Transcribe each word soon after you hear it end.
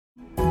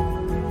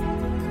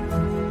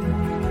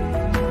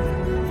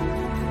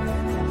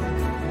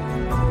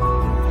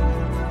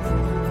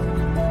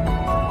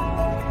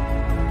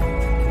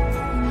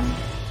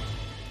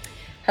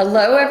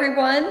Hello,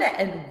 everyone,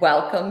 and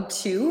welcome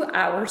to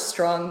our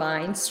Strong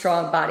Mind,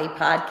 Strong Body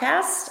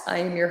podcast. I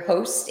am your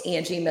host,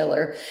 Angie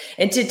Miller,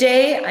 and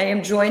today I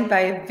am joined by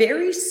a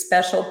very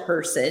special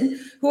person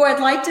who I'd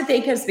like to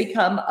think has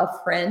become a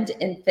friend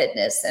in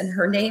fitness, and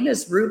her name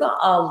is Ruba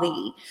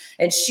Ali,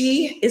 and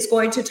she is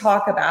going to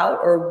talk about,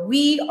 or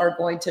we are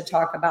going to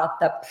talk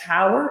about, the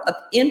power of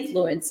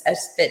influence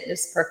as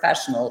fitness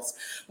professionals.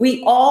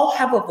 We all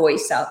have a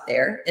voice out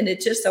there, and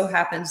it just so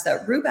happens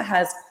that Ruba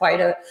has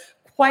quite a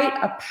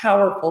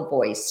powerful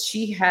voice.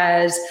 She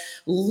has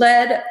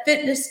led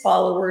fitness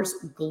followers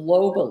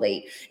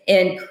globally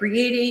in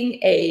creating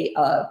a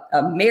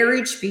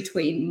marriage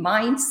between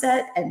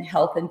mindset and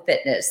health and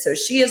fitness. So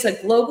she is a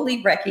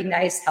globally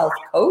recognized health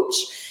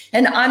coach.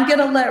 And I'm going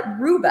to let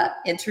Ruba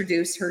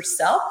introduce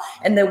herself,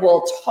 and then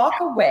we'll talk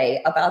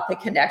away about the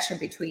connection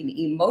between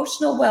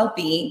emotional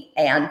well-being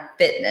and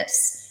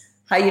fitness.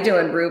 How you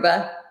doing,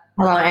 Ruba?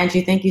 Hello,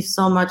 Angie. Thank you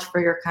so much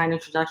for your kind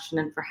introduction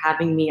and for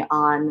having me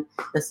on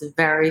this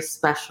very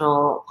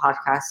special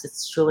podcast.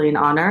 It's truly an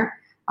honor.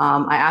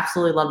 I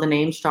absolutely love the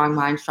name Strong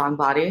Mind, Strong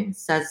Body. It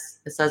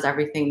says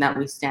everything that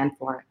we stand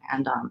for.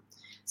 And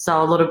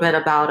so a little bit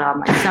about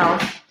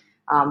myself.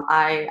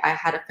 I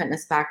had a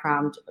fitness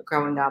background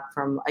growing up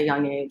from a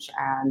young age,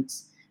 and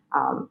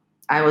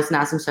I was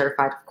NASM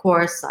certified, of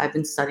course. I've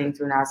been studying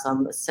through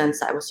NASM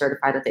since I was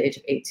certified at the age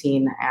of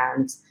 18.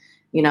 And,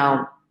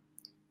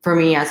 for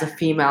me as a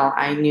female,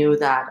 I knew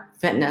that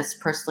fitness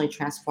personally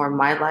transformed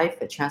my life.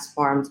 It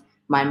transformed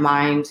my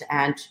mind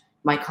and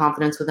my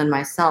confidence within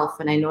myself.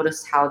 And I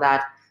noticed how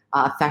that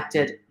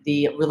affected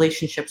the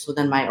relationships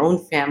within my own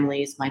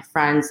families, my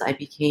friends. I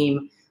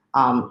became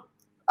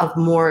of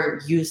more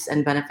use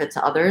and benefit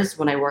to others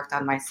when I worked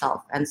on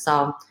myself. And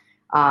so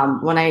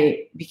when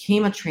I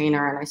became a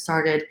trainer and I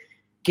started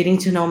getting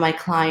to know my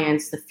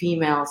clients, the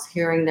females,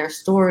 hearing their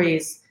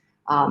stories,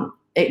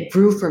 it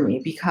grew for me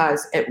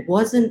because it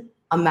wasn't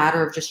a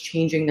matter of just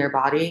changing their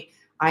body.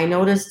 I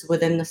noticed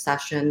within the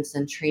sessions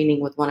and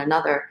training with one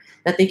another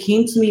that they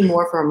came to me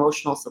more for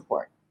emotional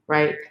support,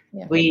 right?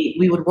 Yeah.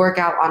 We would work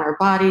out on our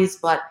bodies,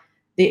 but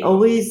they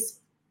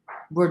always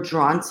were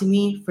drawn to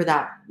me for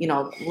that, a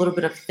little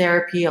bit of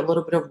therapy, a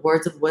little bit of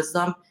words of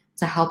wisdom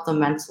to help them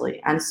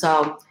mentally. And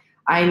so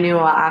I knew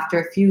after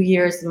a few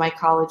years in my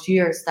college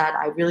years that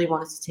I really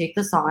wanted to take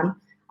this on.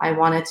 I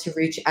wanted to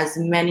reach as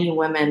many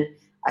women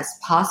as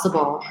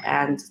possible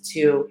and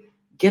to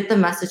get the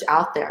message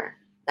out there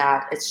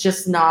that it's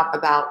just not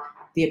about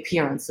the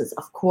appearances.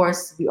 Of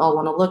course, we all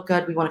want to look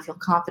good. We want to feel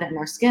confident in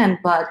our skin,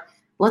 but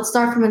let's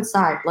start from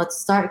inside. Let's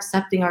start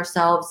accepting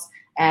ourselves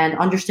and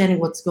understanding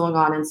what's going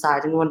on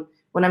inside. And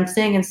when I'm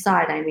saying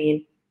inside, I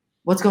mean,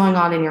 what's going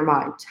on in your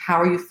mind?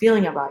 How are you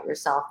feeling about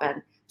yourself?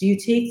 And do you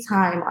take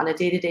time on a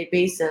day-to-day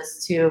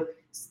basis to,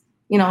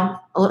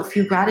 a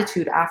few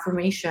gratitude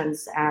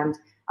affirmations and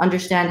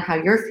understand how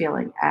you're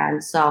feeling?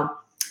 And so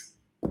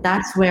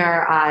that's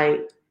where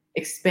I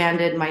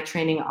expanded my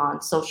training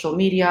on social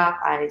media.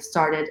 I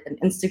started an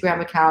Instagram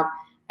account,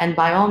 and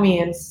by all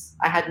means,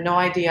 I had no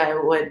idea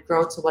it would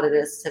grow to what it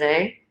is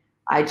today.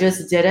 I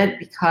just did it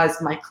because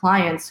my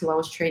clients who I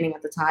was training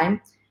at the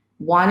time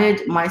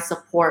wanted my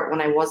support when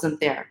I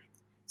wasn't there.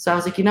 So I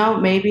was like,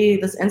 maybe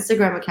this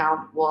Instagram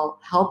account will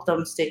help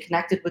them stay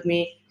connected with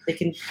me. They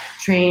can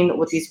train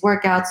with these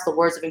workouts, the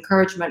words of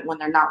encouragement when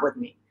they're not with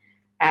me.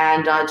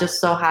 And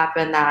just so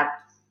happened that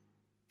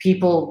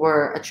people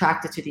were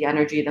attracted to the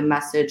energy, the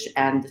message,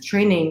 and the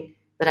training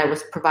that I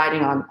was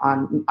providing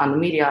on the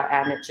media,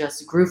 and it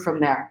just grew from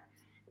there.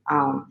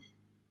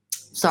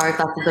 Sorry if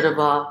that's a bit of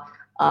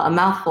a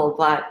mouthful,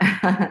 but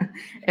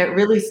it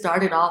really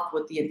started off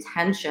with the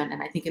intention,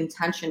 and I think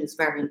intention is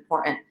very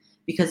important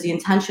because the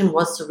intention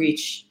was to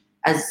reach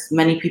as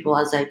many people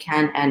as I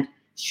can and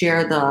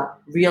share the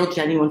real,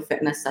 genuine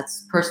fitness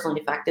that's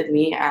personally affected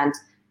me and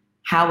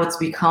how it's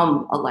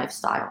become a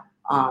lifestyle.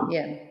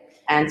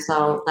 And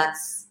so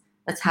that's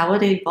how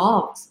it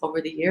evolved over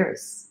the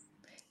years.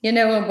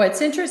 And what's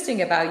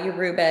interesting about you,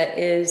 Ruba,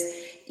 is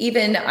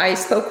even I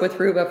spoke with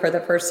Ruba for the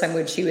first time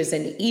when she was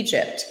in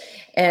Egypt,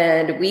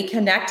 and we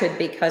connected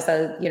because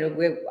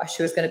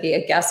she was going to be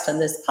a guest on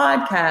this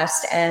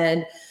podcast,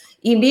 and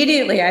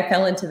immediately I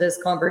fell into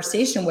this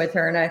conversation with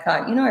her, and I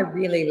thought, I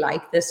really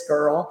like this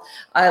girl.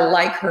 I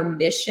like her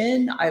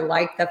mission. I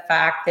like the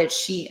fact that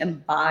she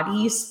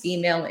embodies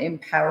female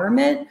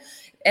empowerment.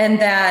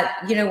 And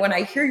that, when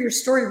I hear your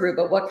story,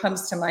 Ruba, what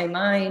comes to my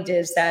mind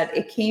is that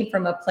it came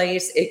from a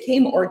place, it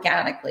came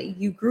organically.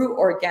 You grew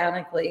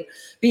organically,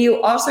 but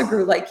you also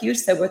grew, like you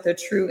said, with a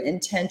true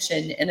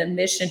intention and a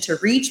mission to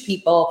reach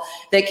people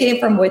that came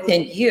from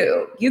within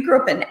you. You grew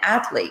up an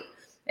athlete.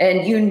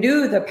 And you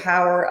knew the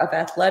power of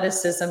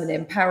athleticism and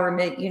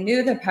empowerment. You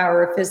knew the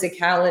power of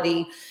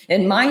physicality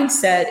and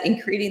mindset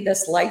in creating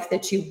this life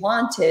that you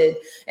wanted.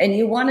 And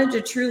you wanted to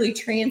truly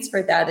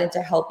transfer that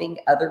into helping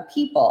other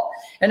people.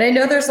 And I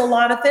know there's a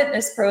lot of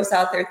fitness pros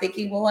out there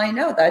thinking, well, I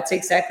know that's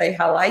exactly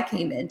how I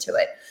came into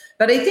it.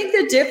 But I think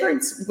the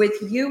difference with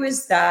you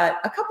is that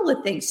a couple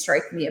of things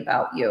strike me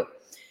about you.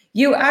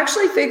 You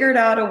actually figured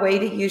out a way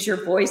to use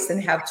your voice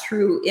and have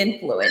true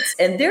influence.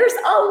 And there's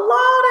a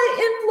lot of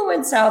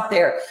influence out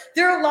there.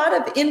 There are a lot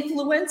of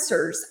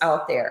influencers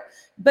out there,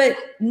 but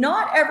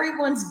not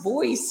everyone's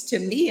voice to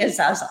me is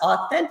as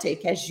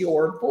authentic as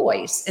your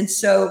voice. And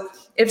so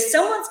if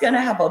someone's going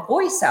to have a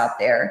voice out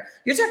there,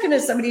 you're talking to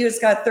somebody who's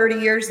got 30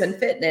 years in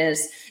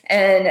fitness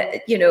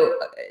and, you know,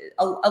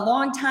 a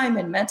long time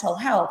in mental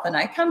health. And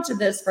I come to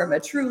this from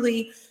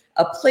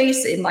a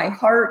place in my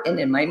heart and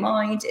in my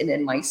mind and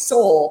in my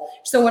soul.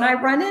 So when I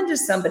run into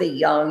somebody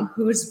young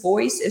whose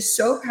voice is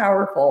so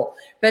powerful,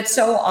 but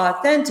so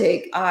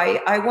authentic,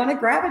 I want to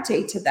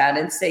gravitate to that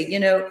and say, you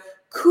know,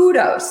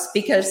 kudos,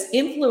 because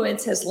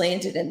influence has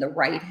landed in the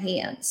right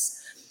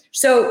hands.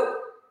 So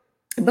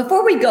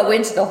before we go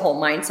into the whole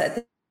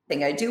mindset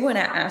thing, I do want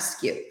to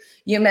ask you,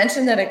 you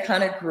mentioned that it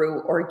kind of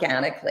grew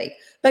organically,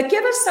 but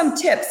give us some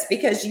tips,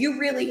 because you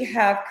really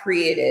have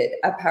created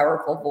a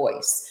powerful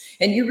voice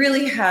and you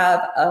really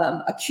have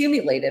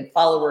accumulated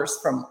followers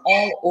from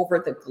all over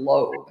the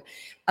globe.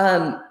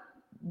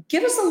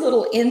 Give us a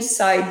little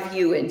inside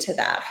view into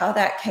that, how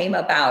that came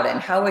about and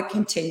how it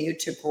continued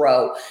to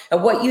grow,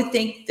 and what you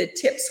think the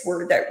tips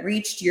were that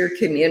reached your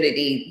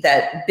community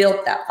that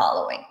built that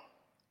following.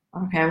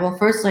 Okay, well,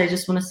 firstly, I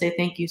just want to say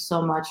thank you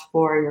so much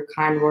for your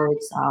kind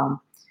words.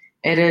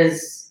 It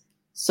is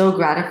so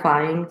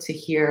gratifying to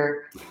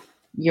hear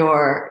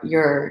your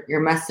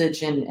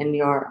message and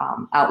your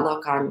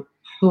outlook on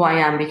who I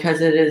am,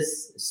 because it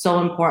is so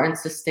important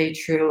to stay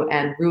true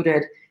and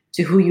rooted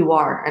to who you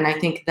are. And I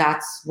think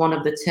that's one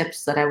of the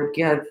tips that I would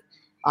give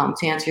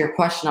to answer your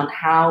question on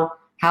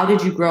how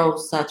did you grow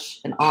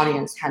such an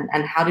audience,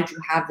 and how did you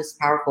have this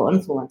powerful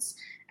influence?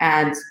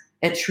 And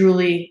it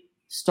truly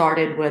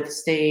started with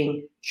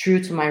staying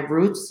true to my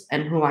roots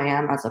and who I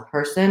am as a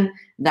person.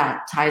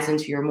 That ties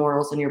into your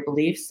morals and your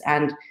beliefs.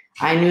 And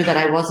I knew that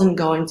I wasn't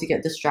going to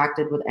get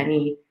distracted with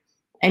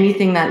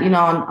anything that, you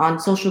know, on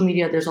social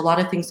media, there's a lot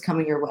of things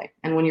coming your way.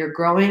 And when you're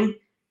growing,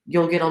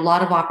 you'll get a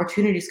lot of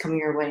opportunities coming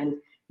your way. And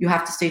you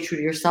have to stay true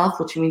to yourself,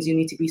 which means you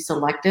need to be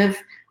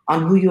selective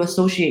on who you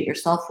associate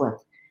yourself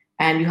with.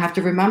 And you have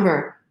to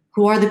remember,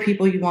 who are the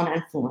people you want to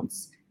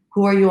influence?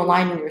 Who are you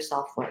aligning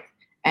yourself with?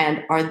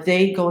 And are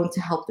they going to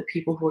help the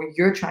people who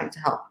you're trying to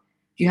help?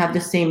 Do you have the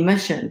same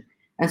mission?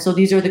 And so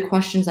these are the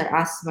questions I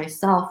asked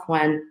myself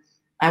when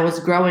I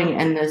was growing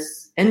in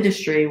this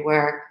industry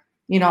where,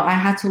 you know, I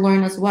had to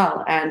learn as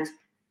well. And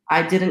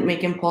I didn't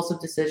make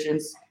impulsive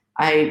decisions.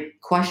 I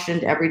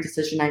questioned every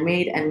decision I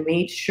made and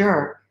made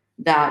sure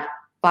that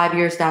 5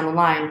 years down the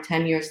line,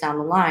 10 years down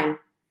the line,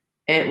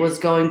 it was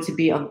going to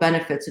be of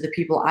benefit to the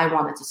people I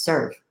wanted to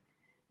serve.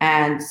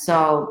 And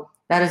so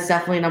that is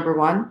definitely number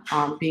one,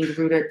 being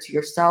rooted to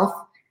yourself,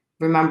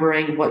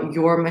 remembering what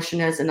your mission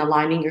is, and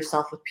aligning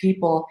yourself with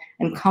people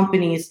and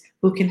companies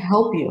who can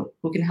help you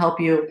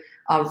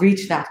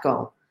reach that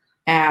goal.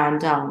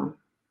 And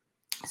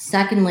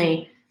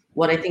secondly,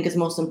 what I think is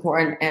most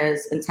important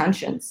is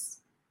intentions.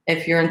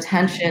 If your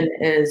intention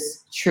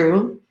is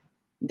true,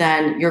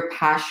 then your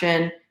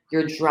passion,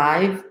 your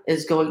drive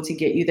is going to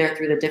get you there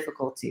through the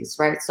difficulties,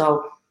 right?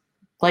 So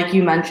like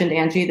you mentioned,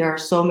 Angie, there are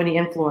so many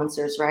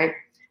influencers, right?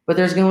 But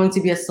there's going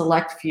to be a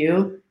select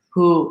few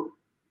who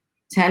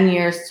 10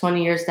 years,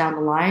 20 years down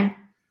the line,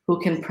 who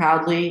can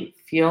proudly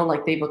feel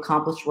like they've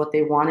accomplished what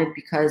they wanted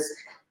because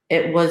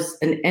it was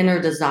an inner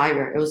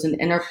desire. It was an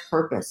inner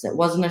purpose. It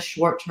wasn't a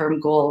short-term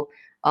goal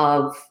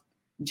of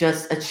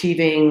just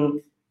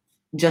achieving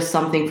just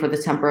something for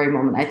the temporary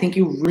moment. I think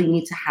you really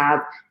need to have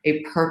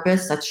a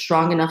purpose that's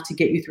strong enough to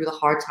get you through the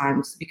hard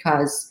times,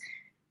 because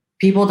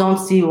people don't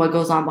see what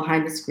goes on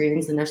behind the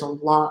screens. And there's a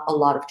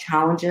lot of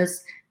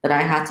challenges that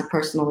I had to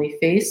personally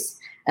face.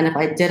 And if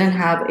I didn't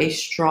have a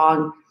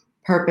strong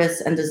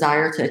purpose and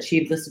desire to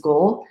achieve this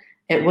goal,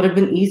 it would have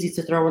been easy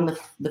to throw in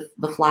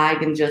the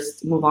flag and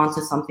just move on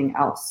to something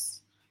else.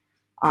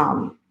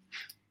 And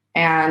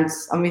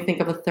let me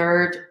think of a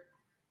third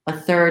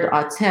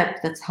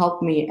tip that's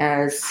helped me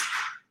is,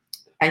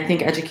 I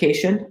think,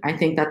 education. I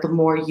think that the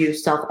more you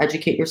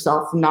self-educate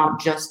yourself,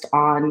 not just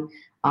on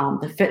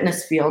the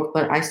fitness field,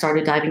 but I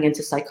started diving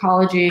into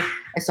psychology.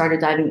 I started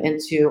diving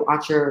into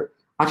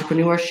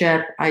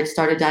entrepreneurship. I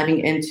started diving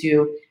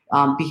into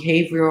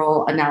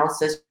behavioral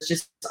analysis,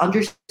 just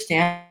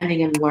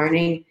understanding and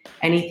learning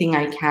anything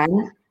I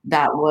can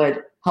that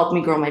would help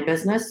me grow my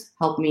business,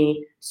 help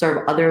me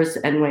serve others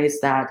in ways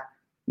that,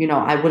 you know,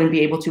 I wouldn't be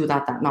able to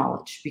without that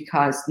knowledge,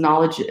 because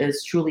knowledge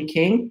is truly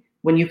king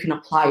when you can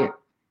apply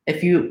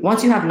it.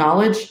 Once you have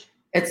knowledge,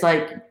 it's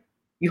like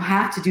you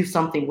have to do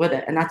something with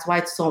it. And that's why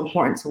it's so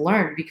important to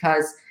learn,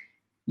 because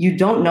you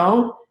don't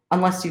know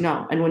unless you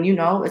know. And when you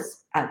know,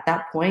 it's at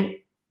that point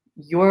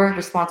your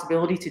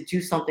responsibility to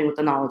do something with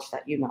the knowledge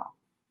that you know.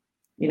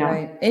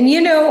 Right. And you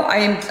know,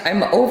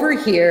 I'm over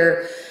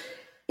here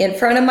in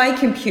front of my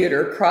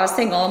computer,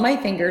 crossing all my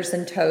fingers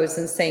and toes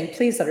and saying,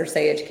 please let her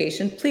say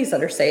education, please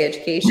let her say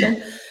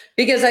education.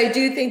 Because I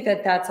do think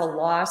that that's a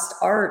lost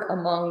art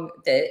among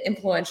the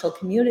influential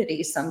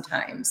community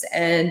sometimes.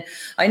 And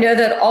I know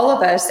that all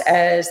of us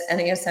as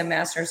NASM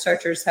Master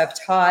Instructors have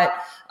taught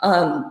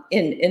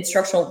in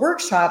instructional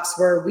workshops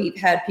where we've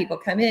had people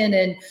come in,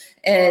 and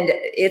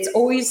it's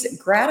always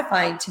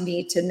gratifying to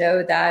me to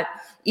know that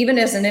even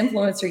as an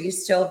influencer, you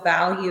still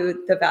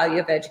value the value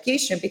of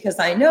education, because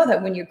I know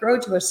that when you grow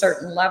to a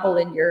certain level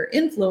in your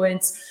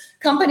influence,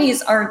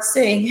 companies aren't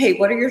saying, hey,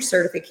 what are your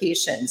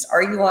certifications?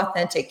 Are you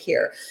authentic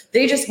here?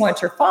 They just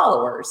want your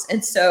followers.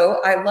 And so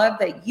I love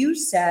that you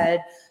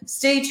said,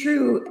 stay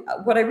true.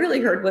 What I really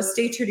heard was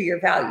stay true to your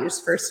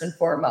values first and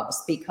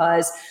foremost,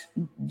 because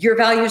your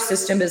value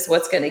system is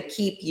what's going to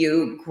keep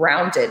you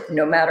grounded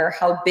no matter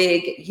how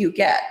big you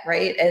get,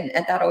 right? And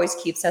that always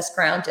keeps us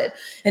grounded.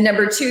 And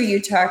number two,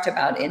 you talked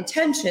about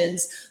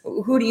intentions.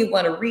 Who do you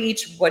want to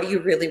reach? What do you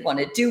really want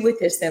to do with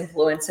this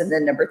influence? And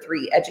then number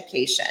three,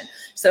 education.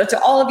 So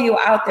to all of you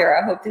out there,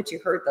 I hope that you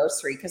heard those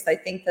three, because I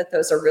think that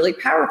those are really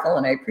powerful,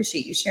 and I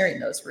appreciate you sharing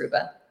those,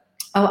 Ruba.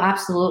 Oh,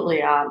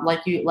 absolutely.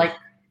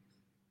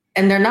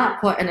 And they're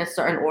not put in a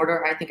certain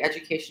order. I think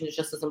education is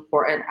just as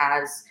important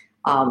as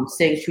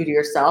staying true to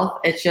yourself.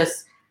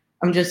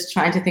 I'm just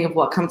trying to think of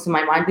what comes to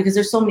my mind, because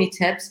there's so many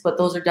tips, but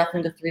those are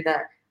definitely the three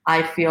that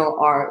I feel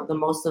are the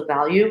most of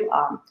value.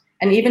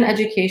 And even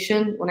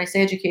education, when I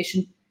say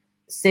education,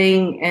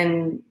 staying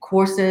in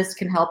courses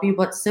can help you,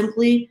 but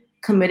simply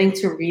committing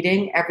to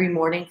reading every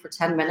morning for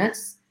 10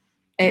 minutes,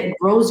 it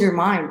grows your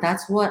mind.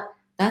 That's what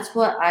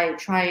I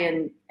try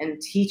and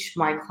teach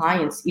my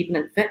clients, even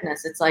in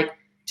fitness. It's like,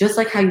 just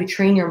like how you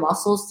train your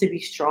muscles to be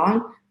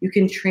strong, you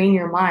can train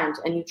your mind,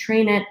 and you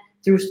train it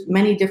through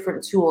many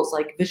different tools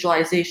like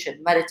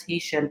visualization,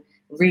 meditation,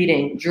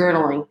 reading,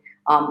 journaling,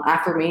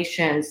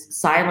 affirmations,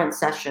 silent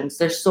sessions.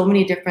 There's so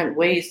many different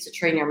ways to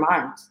train your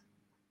mind.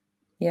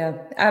 Yeah,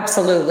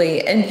 absolutely.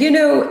 And,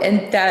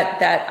 and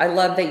that I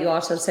love that you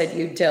also said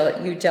you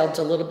delved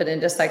a little bit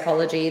into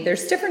psychology.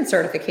 There's different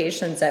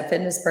certifications that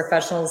fitness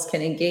professionals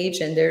can engage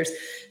in. There's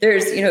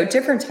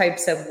different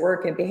types of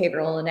work in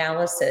behavioral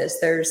analysis.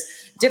 There's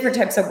different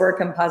types of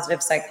work in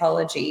positive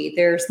psychology.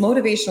 There's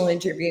motivational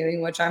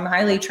interviewing, which I'm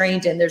highly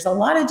trained in. There's a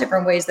lot of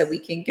different ways that we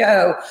can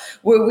go,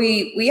 where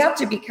we have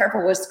to be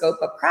careful with scope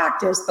of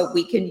practice, but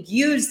we can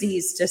use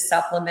these to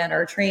supplement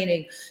our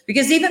training.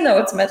 Because even though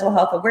it's Mental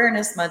Health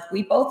Awareness Month,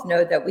 we both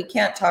know that we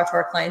can't talk to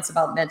our clients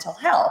about mental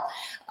health.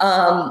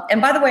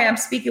 And by the way, I'm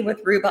speaking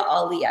with Ruba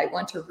Ali. I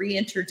want to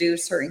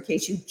reintroduce her in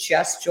case you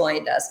just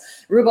joined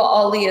us. Ruba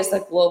Ali is a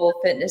global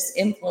fitness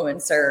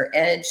influencer,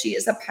 and she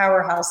is a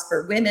powerhouse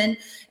for women.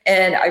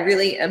 And I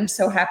really am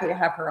so happy to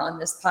have her on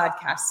this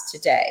podcast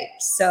today.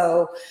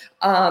 So,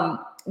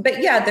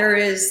 but yeah,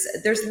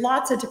 there's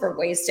lots of different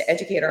ways to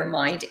educate our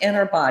mind and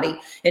our body,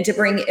 and to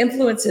bring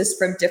influences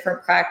from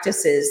different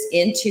practices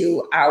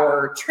into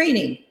our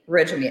training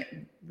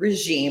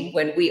regime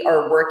when we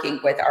are working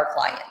with our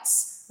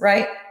clients,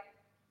 right?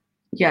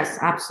 Yes,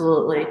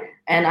 absolutely.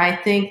 And I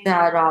think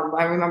that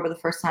I remember the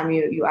first time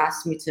you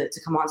asked me to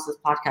come on to this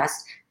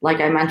podcast,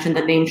 like I mentioned,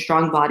 the name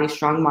Strong Body,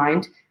 Strong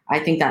Mind. I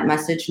think that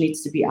message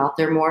needs to be out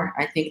there more.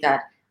 I think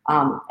that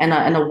in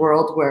a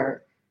world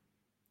where,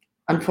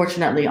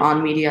 unfortunately,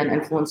 on media and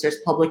influencers,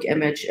 public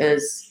image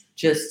is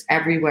just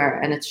everywhere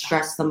and it's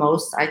stressed the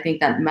most, I think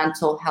that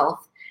mental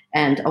health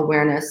and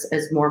awareness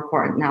is more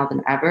important now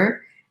than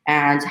ever.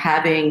 And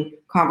having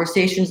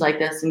conversations like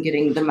this and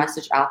getting the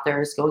message out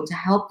there is going to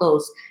help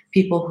those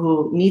people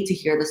who need to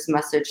hear this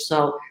message,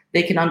 so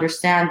they can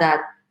understand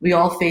that we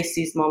all face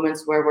these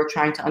moments where we're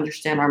trying to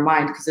understand our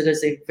mind, because it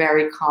is a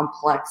very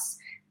complex,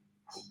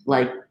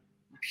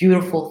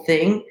 beautiful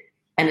thing.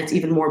 And it's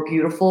even more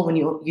beautiful when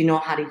you know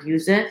how to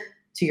use it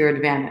to your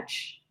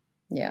advantage.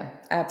 Yeah,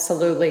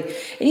 absolutely.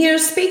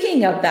 And,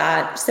 speaking of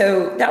that,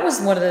 so that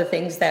was one of the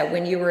things that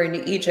when you were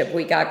in Egypt,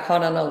 we got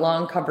caught on a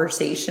long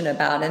conversation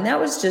about, and that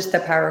was just the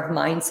power of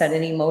mindset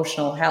and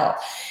emotional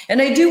health. And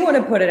I do want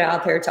to put it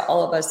out there to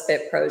all of us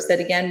Fit Pros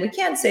that, again, we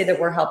can't say that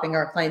we're helping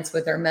our clients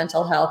with their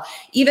mental health.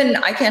 Even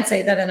I can't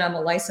say that, and I'm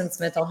a licensed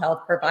mental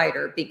health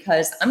provider,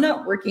 because I'm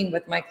not working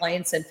with my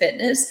clients in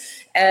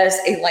fitness as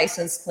a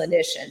licensed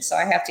clinician. So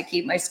I have to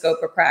keep my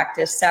scope of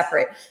practice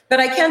separate. But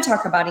I can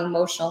talk about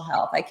emotional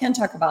health. I can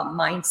talk about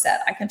mindset.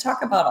 I can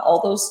talk about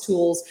all those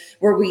tools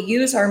where we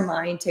use our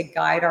mind to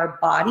guide our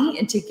body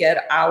and to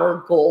get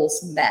our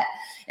goals met.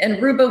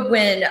 And Ruba,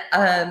 when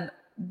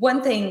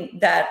one thing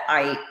that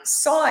I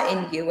saw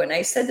in you, and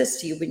I said this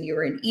to you when you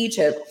were in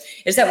Egypt,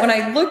 is that when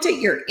I looked at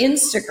your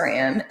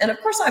Instagram, and of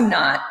course I'm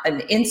not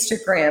an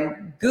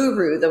Instagram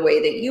guru the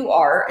way that you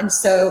are, and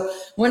so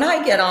when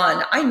I get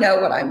on, I know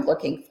what I'm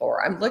looking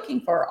for. I'm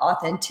looking for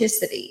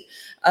authenticity.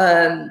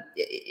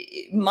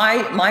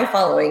 My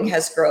following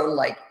has grown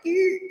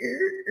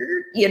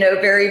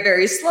very,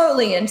 very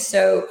slowly. And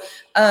so,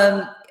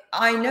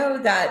 I know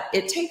that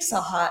it takes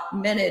a hot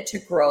minute to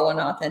grow an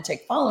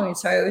authentic following.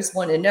 So I always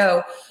want to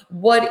know,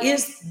 what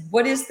is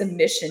the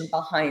mission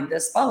behind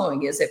this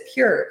following? Is it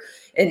pure?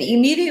 And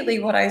immediately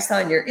what I saw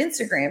on your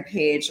Instagram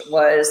page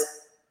was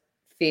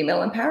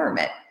female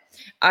empowerment.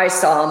 I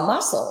saw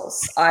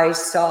muscles. I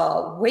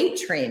saw weight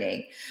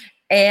training.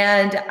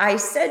 And I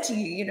said to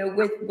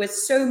you, with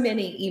so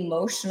many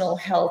emotional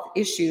health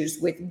issues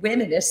with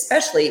women,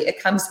 especially,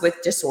 it comes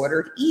with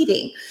disordered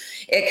eating.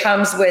 It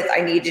comes with,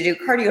 I need to do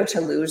cardio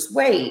to lose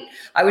weight.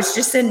 I was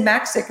just in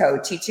Mexico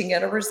teaching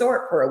at a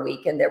resort for a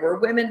week, and there were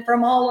women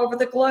from all over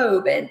the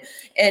globe. And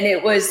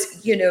it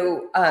was,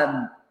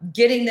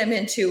 getting them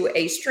into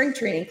a strength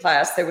training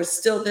class, there was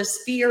still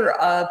this fear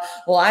of,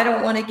 well, I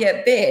don't want to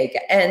get big.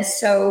 And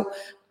so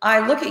I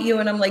look at you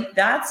and I'm like,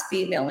 that's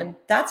female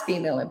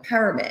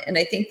empowerment. And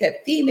I think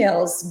that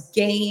females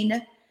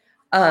gain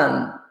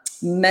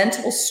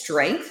mental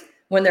strength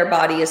when their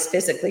body is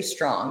physically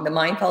strong. The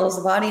mind follows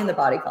the body and the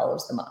body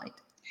follows the mind.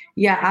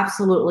 Yeah,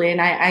 absolutely.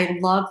 And I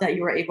love that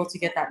you were able to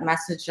get that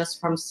message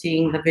just from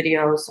seeing the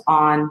videos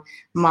on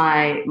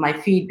my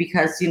feed,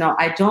 because,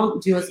 I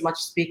don't do as much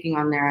speaking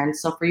on there. And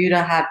so for you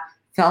to have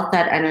felt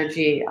that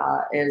energy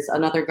is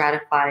another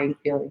gratifying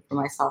feeling for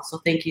myself. So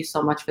thank you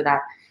so much for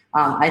that.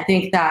 I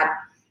think that,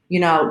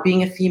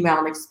 being a female,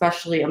 and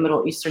especially a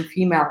Middle Eastern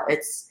female,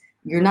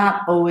 you're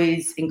not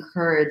always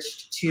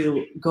encouraged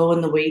to go in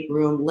the weight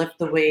room, lift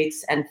the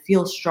weights, and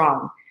feel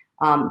strong.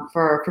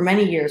 For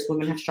many years,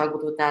 women have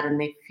struggled with that, and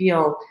they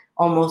feel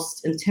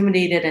almost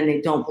intimidated and they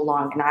don't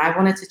belong. And I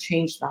wanted to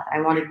change that.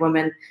 I wanted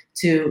women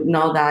to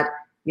know that,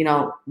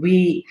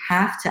 we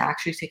have to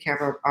actually take care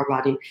of our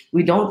body.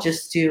 We don't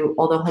just do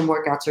all the home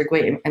workouts are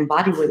great and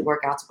body weight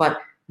workouts,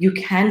 but you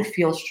can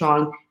feel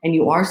strong and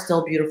you are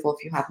still beautiful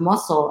if you have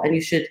muscle, and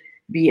you should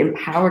be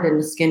empowered in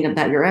the skin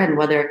that you're in,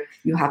 whether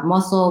you have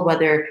muscle,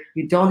 whether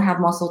you don't have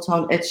muscle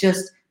tone. It's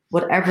just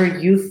whatever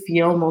you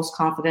feel most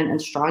confident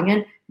and strong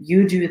in,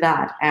 you do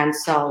that. And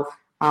so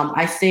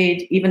I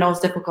stayed, even though it was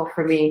difficult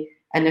for me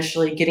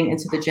initially getting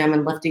into the gym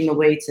and lifting the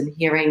weights and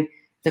hearing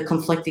the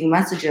conflicting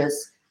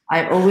messages,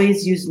 I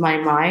always used my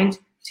mind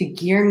to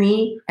gear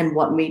me and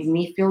what made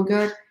me feel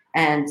good.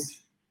 And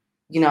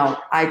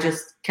I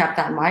just kept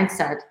that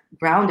mindset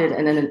grounded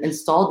and then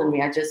installed in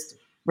me. I just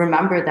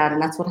remembered that,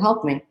 and that's what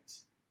helped me.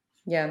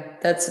 Yeah,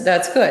 that's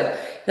good.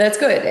 That's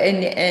good.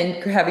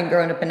 And having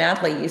grown up an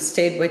athlete, you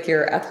stayed with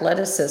your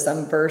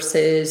athleticism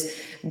versus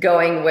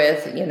going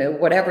with,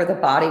 whatever the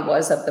body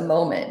was of the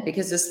moment,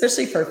 because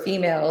especially for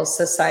females,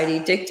 society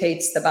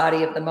dictates the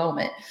body of the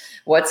moment.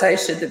 What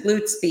size should the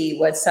glutes be?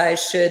 What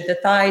size should the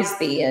thighs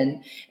be?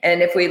 And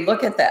if we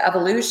look at the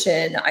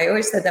evolution, I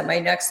always said that my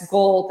next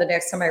goal, the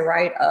next time I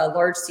write a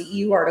large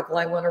CEU article,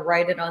 I want to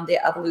write it on the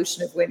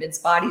evolution of women's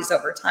bodies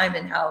over time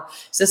and how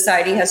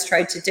society has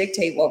tried to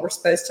dictate what we're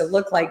supposed to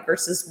look like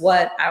versus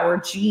what our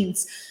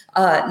genes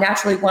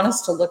naturally want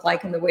us to look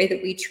like, in the way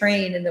that we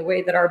train and the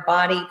way that our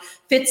body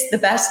fits the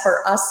best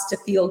for us to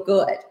feel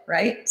good,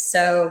 right?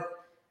 So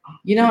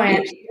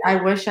Angie, I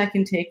wish I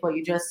can take what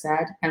you just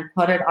said and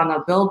put it on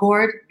a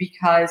billboard,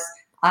 because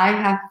I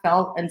have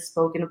felt and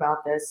spoken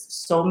about this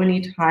so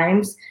many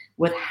times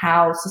with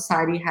how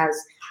society has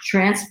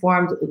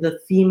transformed the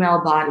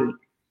female body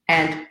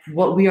and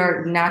what we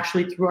are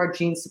naturally through our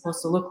genes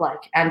supposed to look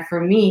like. And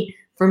for me,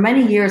 for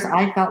many years,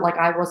 I felt like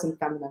I wasn't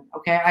feminine.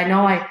 Okay. I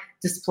know I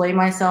display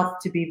myself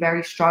to be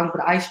very strong,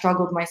 but I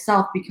struggled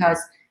myself, because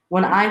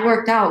when I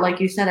worked out, like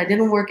you said, I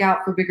didn't work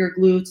out for bigger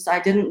glutes. I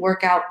didn't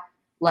work out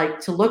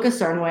like to look a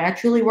certain way. I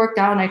truly worked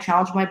out and I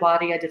challenged my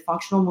body. I did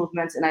functional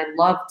movements and I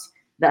loved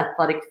the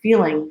athletic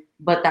feeling,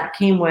 but that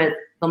came with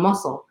the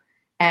muscle.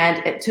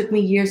 And it took me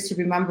years to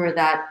remember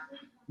that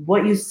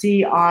what you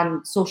see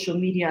on social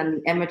media and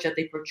the image that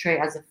they portray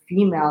as a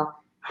female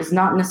is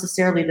not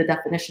necessarily the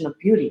definition of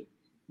beauty.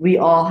 We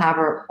all have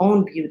our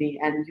own beauty,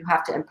 and you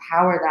have to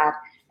empower that.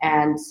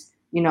 And,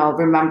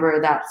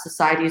 remember that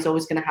society is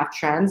always going to have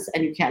trends,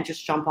 and you can't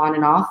just jump on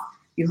and off.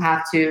 You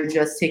have to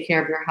just take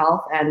care of your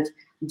health and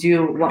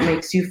do what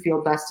makes you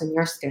feel best in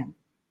your skin.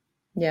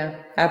 Yeah,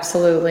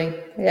 absolutely.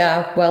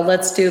 Yeah. Well,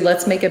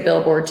 let's make a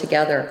billboard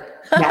together.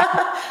 Yeah.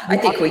 I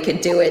think we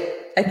can do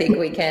it. I think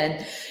we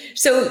can.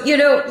 So,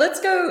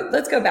 let's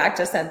go back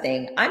to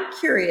something. I'm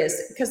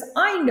curious, because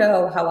I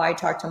know how I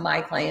talk to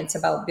my clients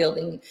about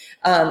building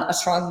a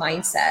strong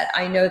mindset.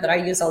 I know that I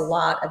use a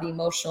lot of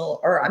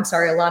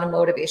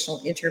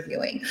motivational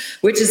interviewing,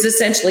 which is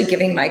essentially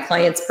giving my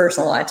clients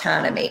personal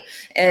autonomy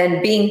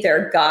and being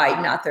their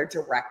guide, not their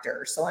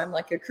director. So I'm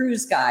like a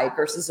cruise guide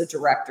versus a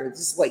director.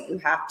 This is what you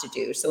have to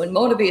do. So in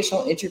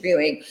motivational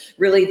interviewing,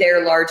 really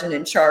they're large and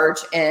in charge,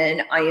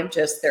 and I am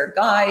just their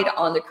guide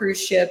on the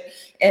cruise ship.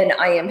 And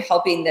I am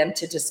helping them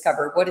to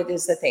discover what it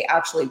is that they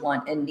actually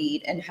want and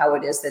need, and how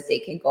it is that they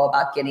can go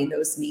about getting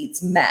those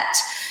needs met.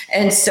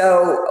 And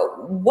so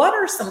what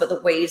are some of the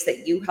ways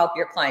that you help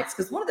your clients?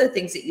 Because one of the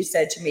things that you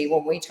said to me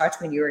when we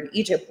talked when you were in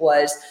Egypt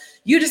was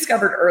you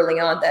discovered early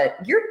on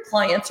that your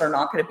clients are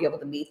not going to be able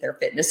to meet their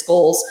fitness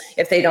goals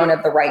if they don't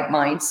have the right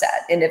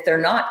mindset and if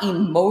they're not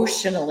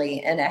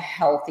emotionally in a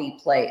healthy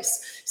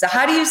place. So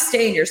how do you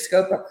stay in your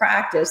scope of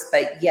practice,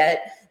 but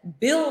yet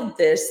build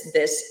this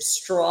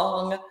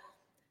strong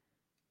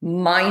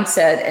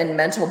mindset and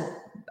mental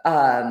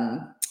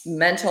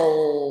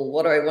mental,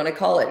 what do I want to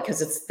call it?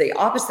 Because it's the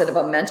opposite of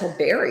a mental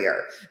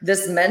barrier,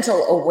 this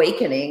mental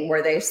awakening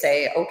where they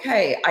say,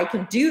 okay, I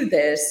can do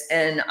this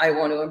and I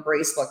want to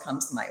embrace what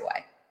comes my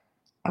way.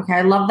 Okay,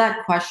 I love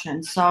that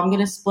question. So I'm going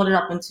to split it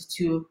up into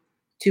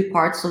two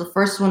parts. So the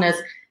first one is,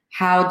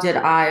 how did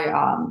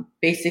I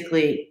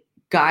basically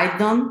guide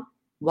them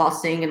while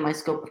staying in my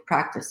scope of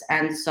practice?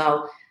 And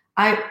so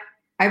I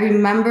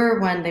remember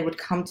when they would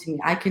come to me,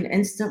 I can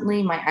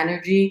instantly, my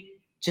energy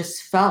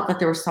just felt that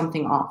there was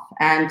something off.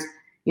 And,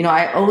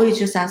 I always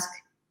just ask,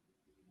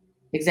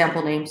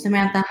 example name,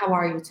 Samantha, how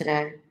are you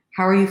today?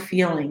 How are you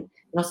feeling?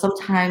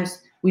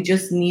 Sometimes we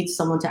just need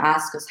someone to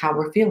ask us how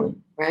we're feeling,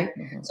 right?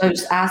 Mm-hmm. So I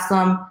just ask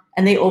them,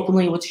 and they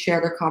openly would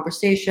share their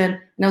conversation.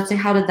 And I would say,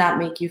 how did that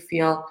make you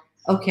feel?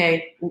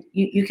 Okay,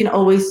 you can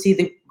always see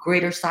the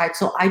greater side.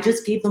 So I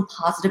just gave them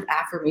positive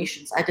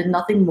affirmations. I did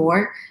nothing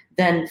more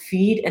than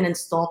feed and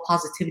install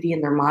positivity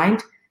in their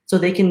mind so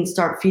they can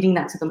start feeding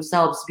that to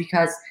themselves.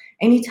 Because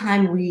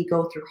anytime we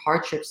go through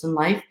hardships in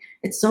life,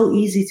 it's so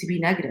easy to be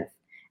negative.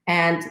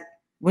 And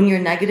when you're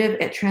negative,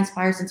 it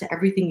transpires into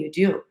everything you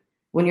do.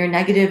 When you're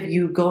negative,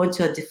 you go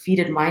into a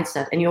defeated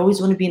mindset, and you always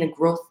want to be in a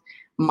growth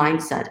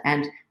mindset.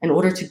 And in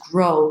order to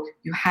grow,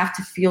 you have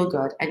to feel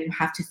good and you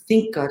have to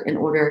think good in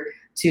order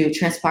to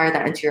transpire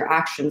that into your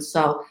actions.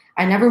 So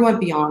I never went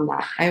beyond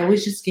that. I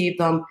always just gave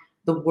them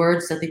the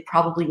words that they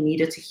probably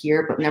needed to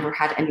hear, but never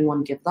had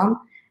anyone give them.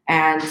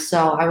 And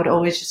so I would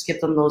always just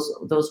give them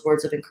those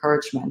words of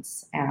encouragement,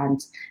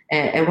 and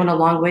it went a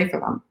long way for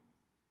them.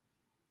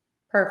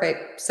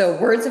 Perfect. So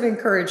words of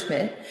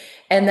encouragement.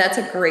 And that's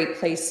a great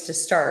place to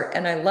start.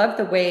 And I love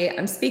the way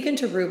I'm speaking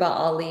to Ruba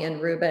Ali,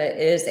 and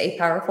Ruba is a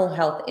powerful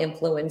health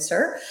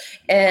influencer.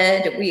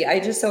 And I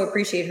just so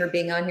appreciate her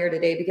being on here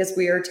today, because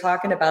we are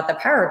talking about the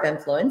power of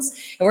influence.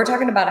 And we're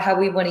talking about how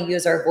we want to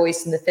use our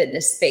voice in the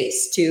fitness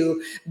space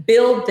to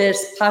build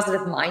this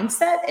positive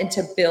mindset and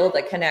to build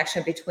a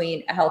connection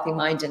between a healthy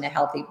mind and a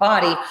healthy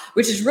body,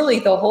 which is really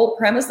the whole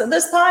premise of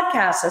this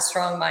podcast, a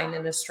strong mind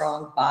and a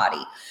strong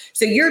body.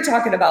 So you're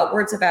talking about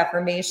words of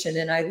affirmation.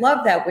 And I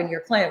love that when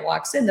your client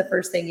walks in, the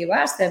first thing you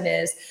ask them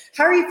is,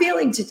 how are you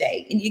feeling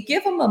today? And you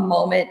give them a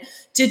moment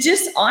to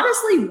just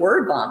honestly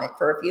word vomit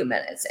for a few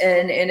minutes.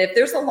 And if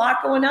there's a lot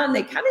going on,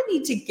 they kind of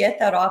need to get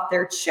that off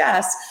their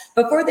chest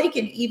before they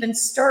can even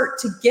start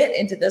to get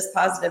into this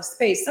positive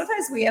space.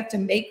 Sometimes we have to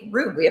make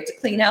room. We have to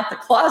clean out the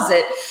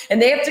closet,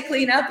 and they have to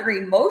clean out their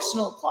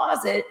emotional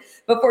closet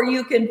before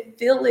you can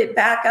fill it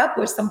back up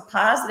with some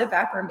positive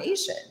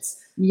affirmations.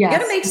 Yes. You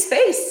got to make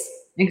space.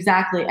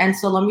 Exactly. And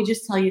so let me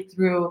just tell you,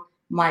 through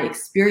my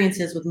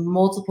experiences with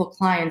multiple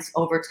clients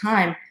over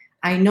time,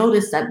 I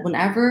noticed that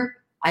whenever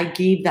I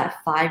gave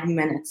that 5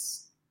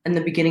 minutes in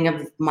the beginning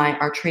of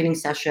our training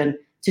session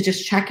to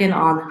just check in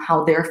on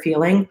how they're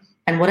feeling,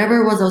 and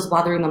whatever it was that was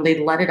bothering them,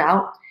 they'd let it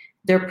out.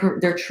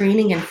 Their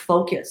training and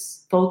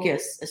focus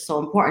is so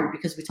important,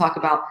 because we talk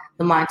about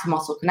the mind to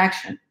muscle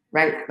connection,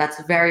 right?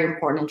 That's very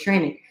important in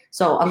training.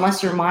 So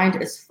unless your mind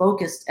is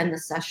focused in the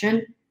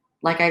session,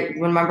 like I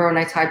remember when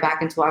I tied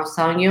back into what I was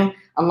telling you,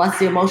 unless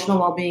the emotional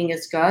well-being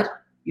is good,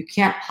 you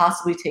can't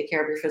possibly take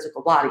care of your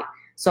physical body.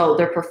 So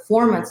their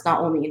performance not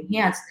only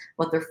enhanced,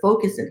 but their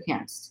focus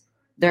enhanced.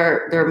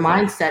 Their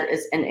mindset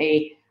is in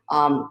a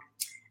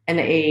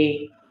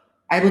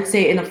I would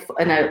say in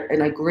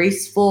a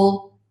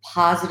graceful,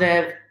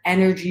 positive,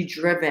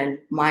 energy-driven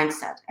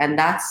mindset, and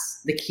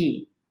that's the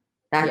key.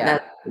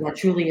 That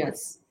truly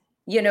is.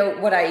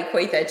 What I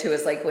equate that to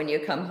is like when you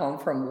come home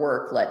from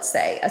work, let's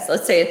say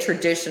a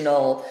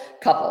traditional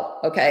couple,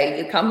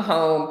 okay? You come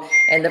home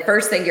and the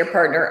first thing your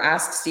partner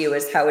asks you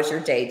is, how was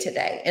your day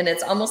today? And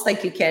it's almost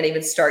like you can't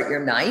even start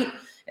your night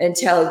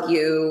until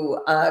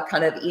you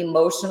kind of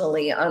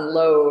emotionally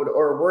unload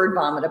or word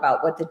vomit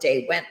about what the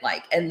day went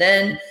like. And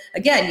then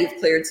again, you've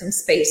cleared some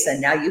space, and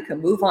now you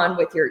can move on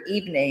with your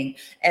evening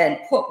and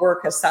put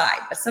work aside.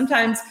 But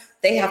sometimes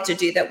they have to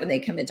do that when they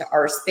come into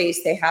our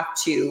space. They have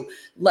to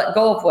let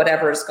go of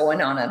whatever is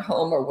going on at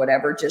home or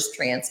whatever just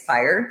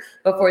transpired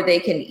before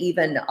they can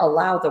even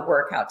allow the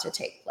workout to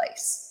take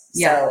place.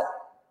 Yeah. So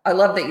I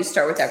love that you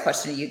start with that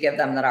question. You give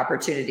them that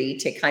opportunity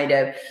to kind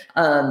of,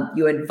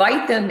 you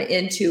invite them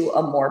into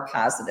a more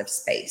positive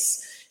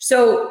space.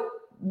 So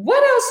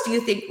what else do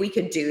you think we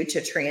could do to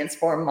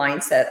transform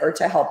mindset or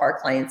to help our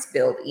clients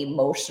build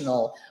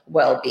emotional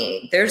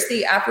well-being? There's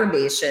the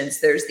affirmations,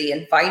 there's the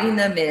inviting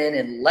them in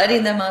and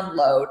letting them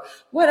unload.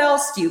 What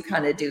else do you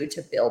kind of do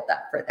to build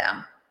that for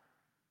them?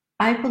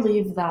 I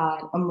believe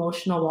that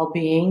emotional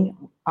well-being,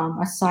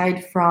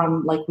 aside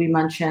from, like we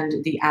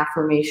mentioned, the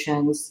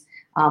affirmations,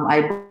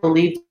 I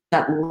believe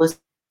that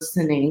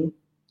listening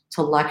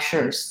to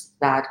lectures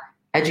that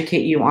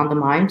educate you on the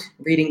mind,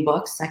 reading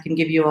books. I can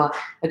give you a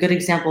good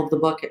example of the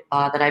book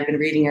that I've been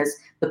reading is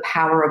The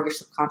Power of Your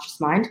Subconscious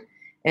Mind.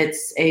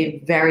 It's a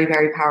very,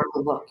 very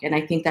powerful book. And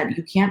I think that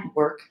you can't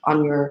work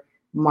on your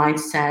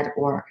mindset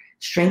or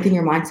strengthen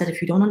your mindset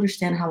if you don't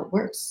understand how it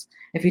works.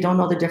 If you don't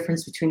know the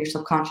difference between your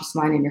subconscious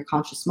mind and your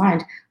conscious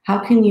mind, how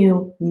can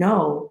you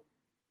know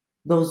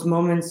those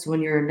moments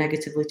when you're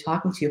negatively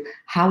talking to you?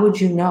 How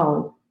would you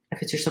know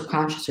if it's your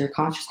subconscious or your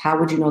conscious, how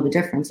would you know the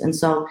difference? And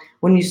so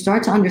when you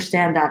start to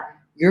understand that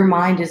your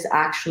mind is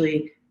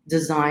actually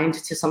designed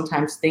to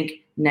sometimes think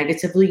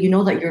negatively, you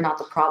know that you're not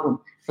the problem.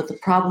 But the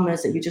problem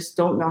is that you just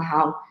don't know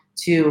how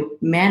to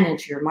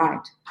manage your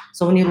mind.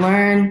 So when you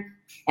learn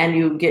and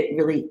you get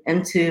really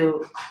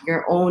into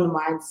your own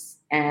minds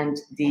and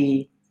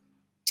the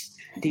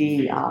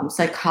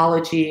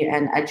psychology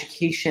and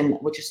education,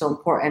 which is so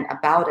important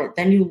about it,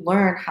 then you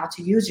learn how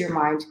to use your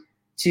mind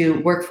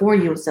to work for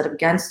you instead of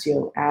against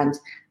you. And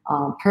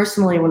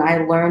personally, when I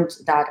learned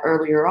that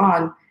earlier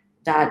on,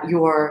 that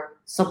your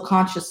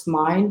subconscious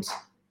mind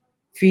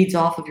feeds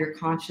off of your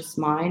conscious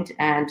mind,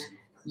 and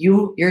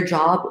your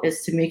job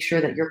is to make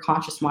sure that your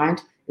conscious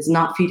mind is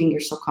not feeding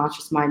your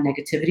subconscious mind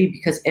negativity,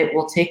 because it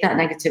will take that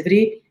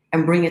negativity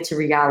and bring it to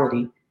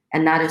reality.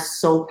 And that is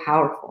so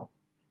powerful.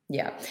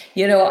 Yeah.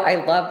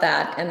 I love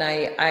that. And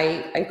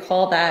I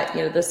call that,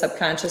 the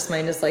subconscious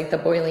mind is like the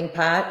boiling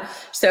pot.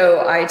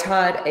 So I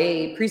taught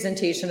a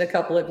presentation a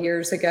couple of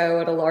years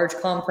ago at a large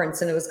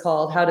conference, and it was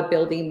called How to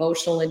Build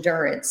Emotional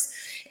Endurance.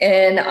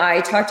 And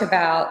I talked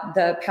about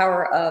the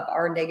power of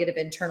our negative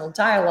internal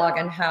dialogue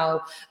and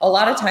how a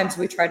lot of times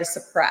we try to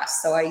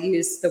suppress. So I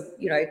use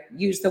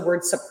the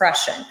word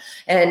suppression,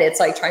 and it's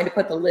like trying to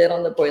put the lid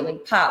on the boiling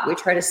pot. We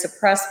try to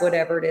suppress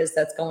whatever it is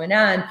that's going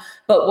on.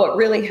 But what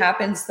really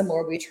happens, the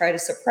more we try to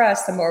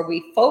suppress, the more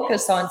we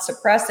focus on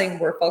suppressing,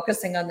 we're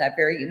focusing on that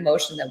very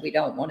emotion that we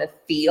don't want to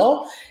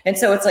feel. And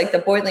so it's like the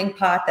boiling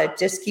pot that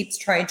just keeps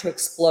trying to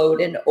explode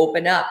and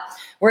open up.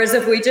 Whereas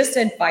if we just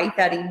invite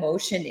that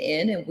emotion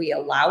in and we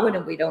allow it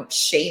and we don't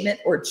shame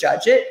it or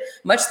judge it,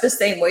 much the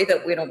same way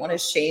that we don't want to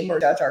shame or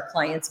judge our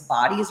clients'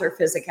 bodies or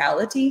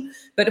physicality.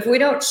 But if we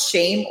don't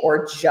shame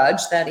or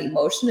judge that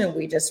emotion and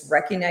we just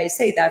recognize,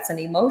 hey, that's an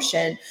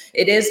emotion,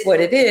 it is what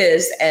it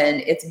is,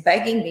 and it's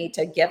begging me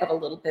to give it a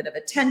little bit of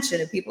attention.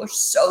 And people are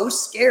so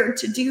scared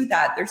to do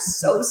that. They're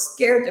so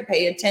scared to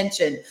pay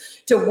attention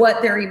to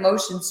what their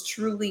emotions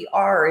truly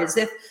are, as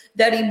if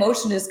that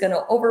emotion is going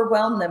to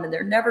overwhelm them and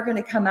they're never going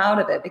to come out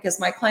of it. Because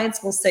my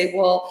clients will say,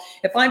 well,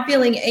 if I'm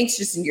feeling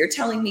anxious and you're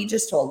telling me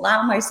just to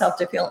allow myself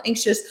to feel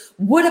anxious,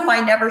 what if I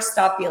never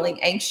stop feeling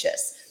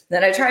anxious?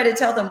 Then I try to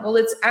tell them, well,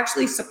 it's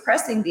actually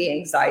suppressing the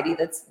anxiety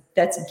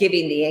that's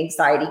giving the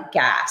anxiety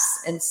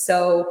gas. And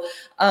so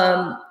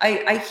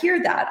I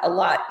hear that a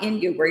lot in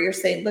you, where you're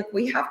saying, look,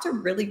 we have to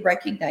really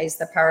recognize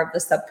the power of the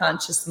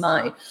subconscious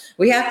mind.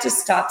 We have to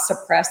stop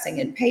suppressing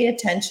and pay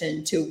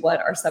attention to what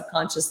our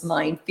subconscious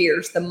mind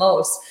fears the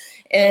most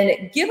and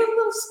give it a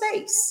little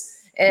space.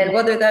 And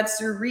whether that's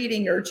through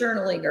reading or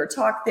journaling or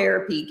talk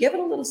therapy, give it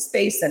a little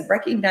space and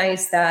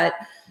recognize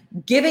that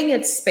giving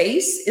it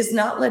space is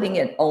not letting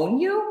it own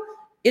you.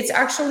 It's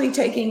actually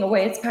taking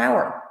away its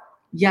power.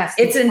 Yes.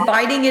 It's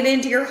inviting it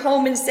into your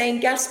home and saying,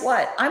 guess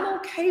what? I'm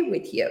okay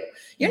with you.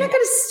 You're not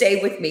going to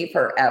stay with me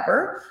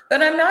forever,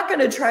 but I'm not going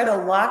to try to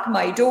lock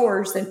my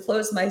doors and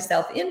close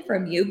myself in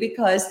from you,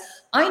 because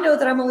I know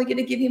that I'm only going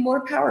to give you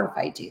more power if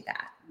I do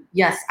that.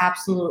 Yes,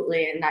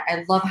 absolutely. And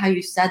I love how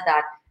you said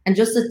that. And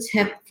just a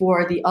tip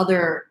for the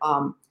other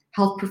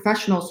health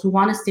professionals who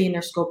want to stay in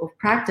their scope of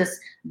practice,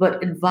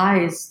 but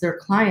advise their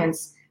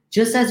clients,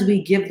 just as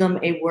we give them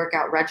a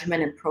workout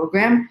regimen and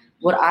program,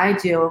 what I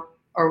do,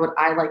 or what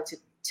I like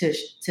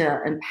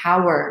to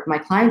empower my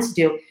clients to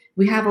do,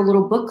 we have a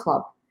little book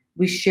club.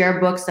 We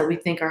share books that we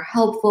think are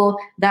helpful.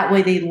 That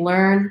way they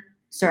learn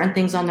certain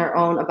things on their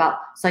own about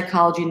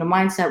psychology and the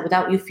mindset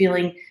without you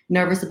feeling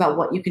nervous about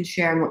what you can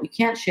share and what you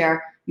can't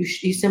share.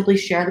 You simply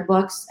share the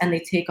books and they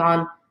take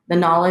on the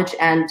knowledge,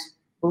 and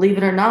believe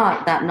it or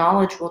not, that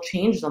knowledge will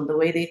change them. The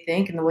way they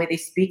think and the way they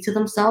speak to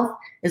themselves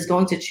is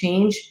going to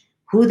change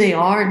who they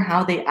are and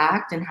how they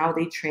act and how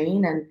they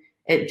train. And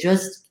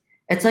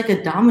it's like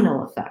a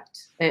domino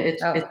effect.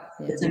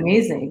 It's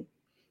amazing.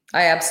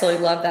 I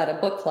absolutely love that, a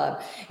book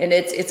club. And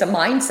it's a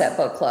mindset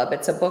book club.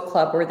 It's a book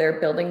club where they're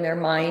building their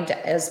mind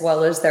as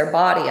well as their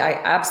body. I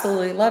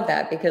absolutely love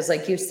that, because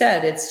like you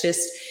said, it's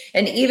just,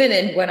 and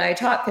even when I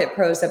taught Fit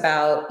Pros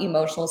about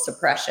emotional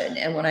suppression,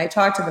 and when I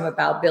talked to them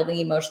about building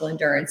emotional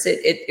endurance,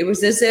 it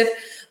was as if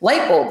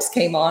light bulbs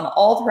came on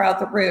all throughout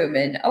the room.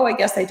 And, I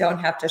guess I don't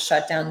have to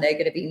shut down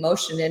negative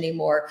emotion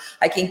anymore.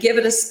 I can give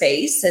it a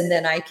space, and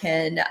then I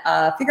can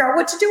figure out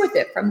what to do with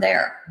it from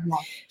there. Yeah.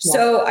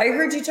 So I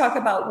heard you talk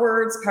about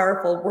words,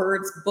 powerful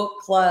words, book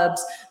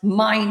clubs,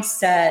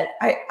 mindset.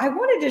 I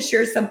wanted to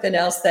share something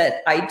else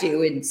that I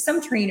do. And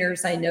some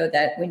trainers, I know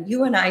that when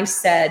you and I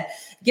said,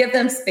 give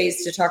them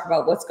space to talk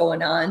about what's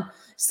going on,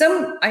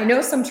 I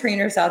know some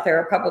trainers out there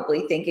are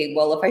probably thinking,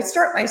 well, if I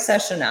start my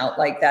session out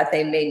like that,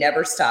 they may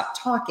never stop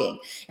talking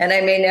and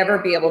I may never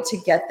be able to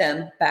get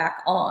them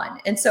back on.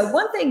 And so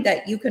one thing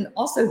that you can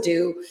also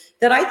do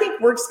that I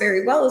think works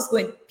very well is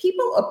when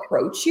people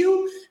approach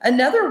you,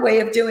 another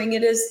way of doing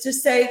it is to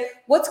say,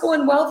 what's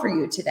going well for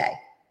you today?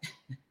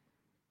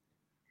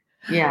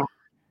 Yeah.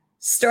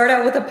 Start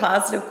out with a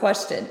positive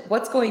question.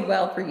 What's going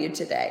well for you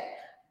today?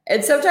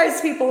 And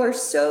sometimes people are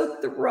so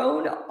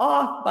thrown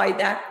off by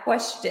that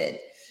question.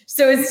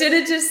 So instead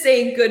of just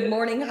saying good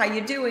morning, how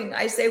you doing,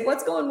 I say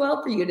what's going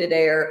well for you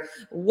today, or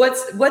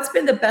what's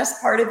been the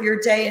best part of your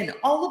day, and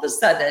all of a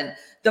sudden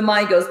the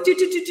mind goes do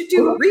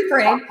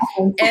reframe,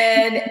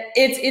 and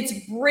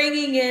it's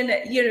bringing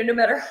in, no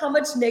matter how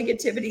much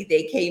negativity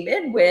they came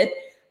in with,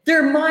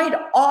 their mind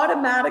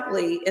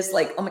automatically is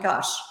like, oh my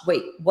gosh,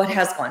 wait, what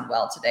has gone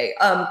well today?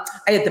 I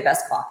had the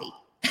best coffee.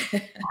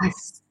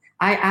 Yes,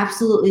 I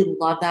absolutely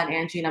love that,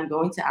 Angie, and I'm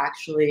going to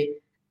actually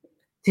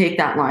take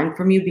that line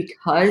from you,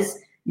 because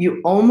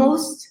you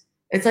almost,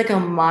 it's like a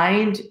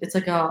mind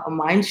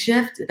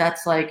shift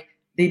that's like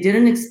they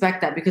didn't expect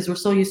that, because we're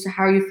so used to,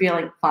 how are you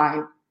feeling?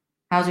 Fine.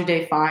 How's your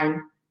day?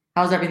 Fine.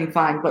 How's everything?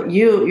 Fine. But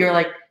you're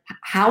like,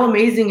 how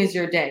amazing is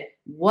your day?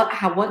 What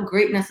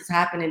greatness has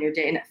happened in your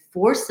day? And it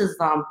forces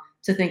them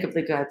to think of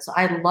the good. So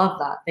I love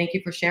that. Thank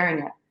you for sharing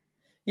it.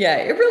 Yeah,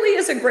 it really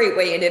is a great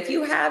way. And if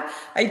you have,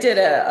 I did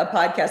a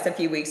podcast a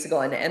few weeks ago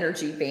on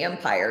energy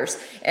vampires,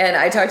 and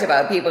I talked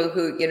about people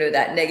who,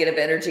 that negative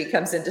energy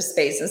comes into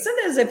space. And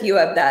sometimes if you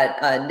have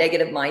that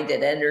negative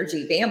minded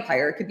energy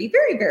vampire, it could be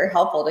very, very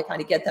helpful to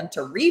kind of get them to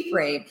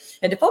reframe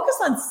and to focus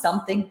on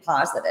something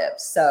positive.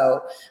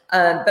 So,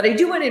 but I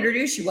do want to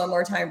introduce you one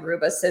more time,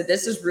 Ruba. So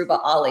this is Ruba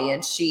Ali,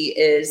 and she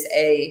is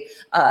a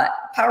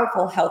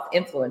powerful health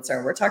influencer.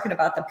 And we're talking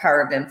about the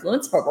power of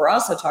influence, but we're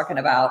also talking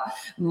about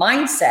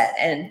mindset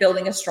and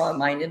building a strong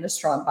mind and a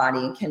strong body,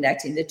 and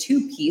connecting the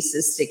two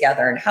pieces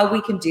together, and how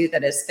we can do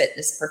that as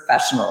fitness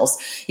professionals.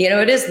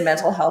 It is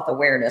Mental Health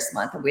Awareness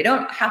Month, and we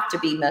don't have to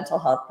be mental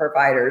health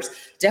providers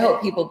to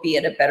help people be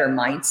in a better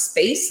mind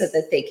space so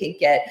that they can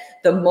get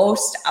the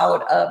most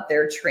out of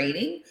their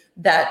training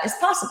that is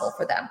possible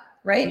for them,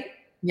 right?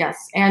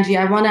 Yes, Angie,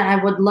 I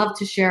would love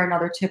to share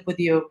another tip with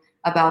you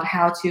about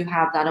how to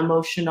have that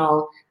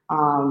emotional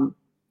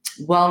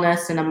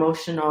wellness and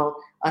emotional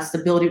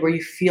stability, where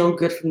you feel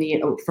good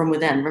from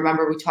within.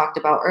 Remember, we talked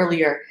about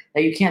earlier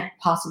that you can't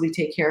possibly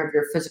take care of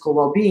your physical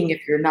well-being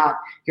if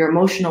your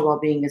emotional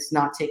well-being is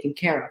not taken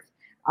care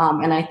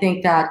of. And I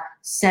think that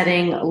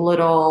setting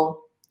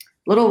little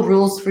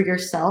rules for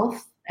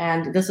yourself,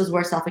 and this is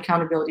where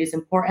self-accountability is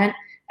important,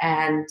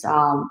 and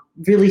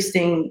really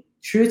staying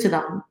true to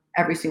them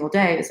every single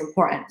day is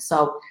important.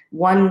 So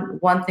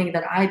one thing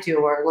that I do,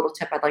 or a little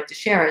tip I'd like to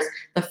share, is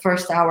the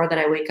first hour that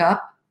I wake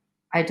up,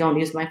 I don't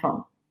use my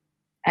phone.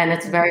 And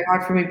it's very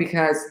hard for me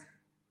because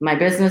my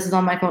business is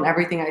on my phone.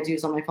 Everything I do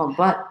is on my phone.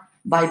 But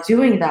by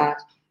doing that,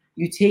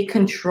 you take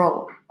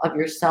control of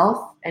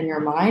yourself and your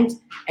mind,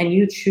 and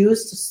you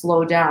choose to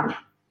slow down.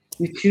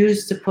 You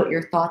choose to put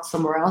your thoughts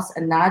somewhere else.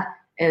 And that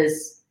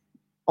is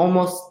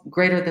almost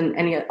greater than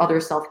any other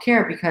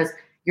self-care, because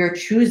you're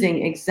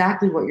choosing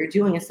exactly what you're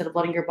doing instead of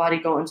letting your body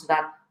go into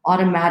that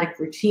automatic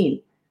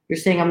routine. You're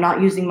saying, I'm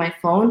not using my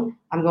phone.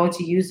 I'm going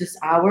to use this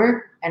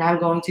hour, and I'm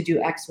going to do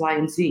X, Y,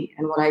 and Z.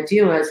 And what I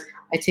do is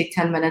I take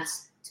 10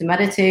 minutes to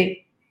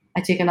meditate.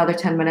 I take another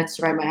 10 minutes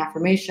to write my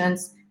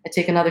affirmations. I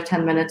take another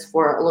 10 minutes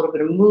for a little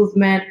bit of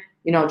movement,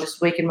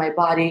 just waken my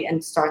body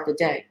and start the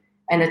day.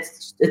 And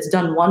it's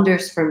done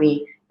wonders for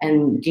me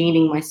and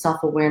gaining my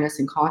self-awareness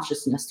and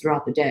consciousness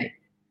throughout the day.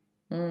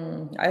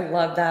 I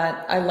love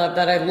that. I love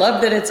that. I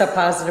love that it's a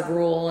positive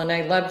rule. And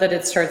I love that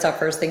it starts out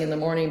first thing in the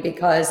morning,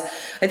 because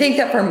I think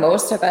that for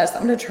most of us,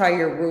 I'm going to try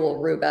your rule,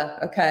 Ruba.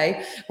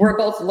 Okay. We're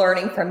both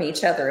learning from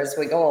each other as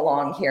we go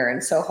along here.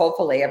 And so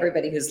hopefully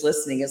everybody who's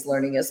listening is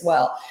learning as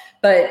well.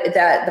 But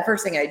that the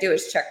first thing I do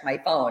is check my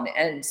phone.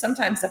 And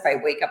sometimes if I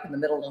wake up in the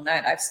middle of the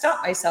night, I've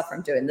stopped myself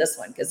from doing this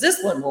one, because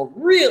this one will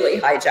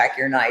really hijack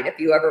your night. If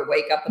you ever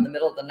wake up in the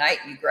middle of the night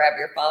and you grab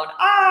your phone,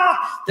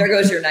 there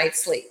goes your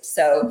night's sleep.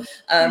 So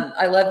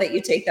I love that you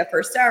take that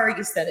first hour,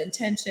 you set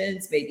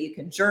intentions, maybe you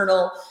can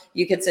journal,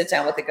 you can sit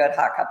down with a good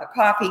hot cup of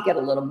coffee, get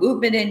a little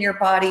movement in your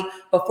body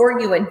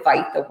before you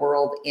invite the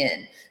world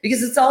in,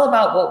 because it's all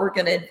about what we're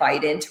going to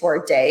invite into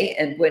our day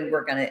and when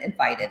we're going to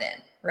invite it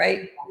in.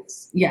 Right?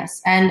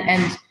 Yes.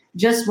 And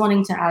just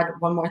wanting to add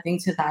one more thing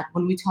to that.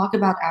 When we talk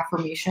about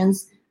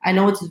affirmations, I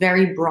know it's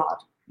very broad.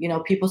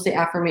 People say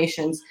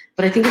affirmations,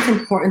 but I think it's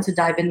important to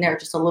dive in there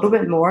just a little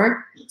bit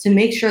more to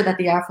make sure that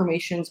the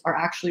affirmations are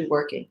actually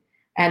working.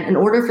 And in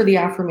order for the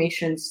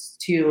affirmations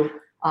to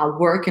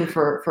work, and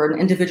for an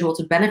individual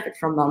to benefit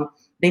from them,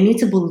 they need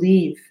to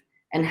believe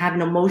and have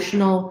an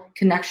emotional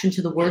connection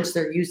to the words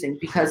they're using,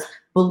 because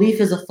belief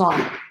is a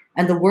thought.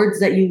 And the words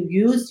that you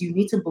use, you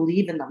need to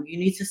believe in them. You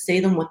need to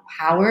say them with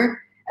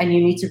power, and you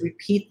need to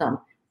repeat them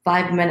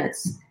 5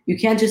 minutes. You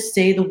can't just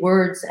say the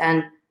words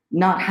and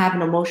not have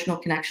an emotional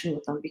connection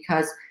with them,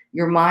 because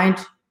your mind,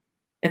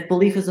 if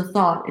belief is a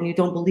thought and you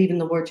don't believe in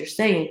the words you're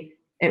saying,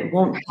 it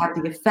won't have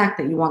the effect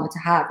that you want it to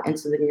have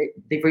into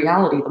the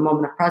reality, the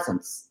moment of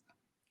presence.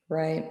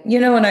 Right.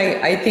 And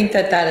I think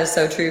that is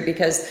so true,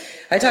 because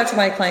I talk to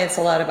my clients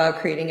a lot about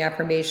creating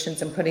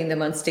affirmations and putting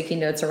them on sticky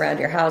notes around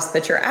your house.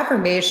 But your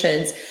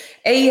affirmations,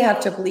 A, you have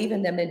to believe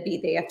in them, and B,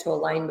 they have to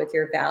align with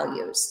your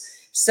values.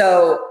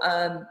 So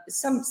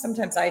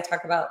sometimes I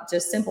talk about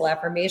just simple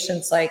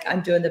affirmations like,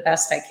 I'm doing the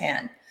best I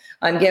can.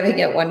 I'm giving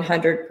it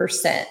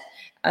 100%.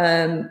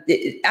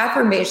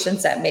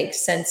 affirmations that make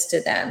sense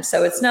to them.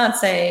 So it's not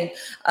saying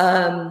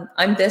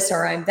I'm this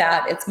or I'm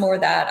that. It's more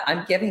that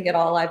I'm giving it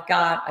all I've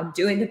got. I'm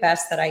doing the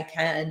best that I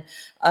can.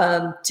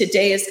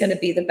 Today is going to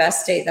be the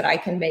best day that I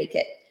can make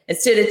it.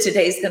 Instead of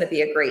today's going to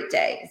be a great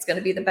day. It's going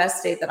to be the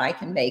best day that I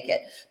can make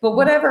it. But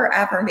whatever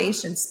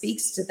affirmation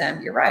speaks to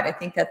them, you're right. I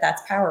think that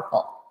that's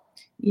powerful.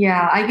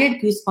 Yeah, I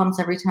get goosebumps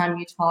every time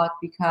you talk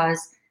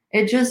because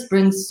it just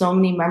brings so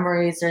many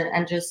memories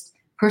and just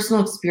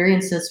personal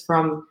experiences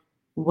from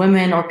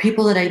women or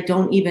people that I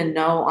don't even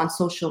know on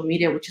social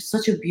media, which is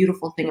such a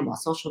beautiful thing about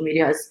social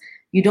media is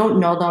you don't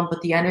know them,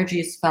 but the energy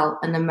is felt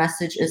and the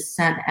message is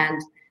sent,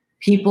 and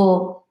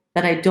people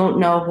that I don't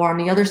know who are on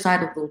the other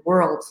side of the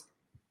world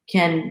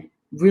can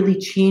really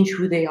change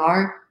who they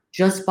are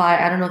just by,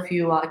 I don't know if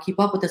you keep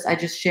up with this, I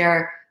just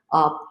share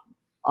a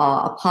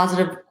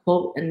positive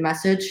quote and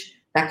message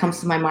that comes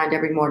to my mind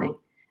every morning.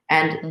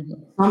 And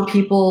some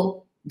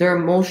people, their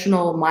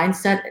emotional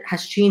mindset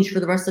has changed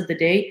for the rest of the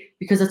day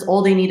because that's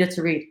all they needed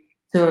to read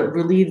to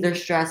relieve their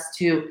stress,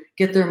 to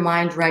get their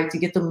mind right, to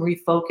get them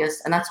refocused.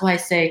 And that's why I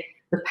say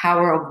the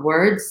power of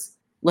words,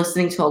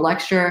 listening to a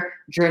lecture,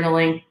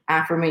 journaling,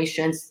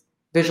 affirmations,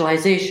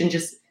 visualization,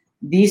 just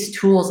these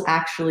tools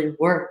actually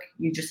work.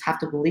 You just have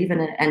to believe in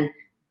it and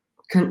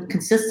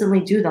consistently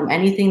do them.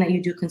 Anything that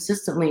you do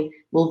consistently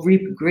will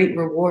reap great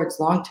rewards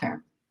long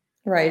term.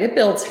 Right. It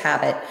builds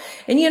habit.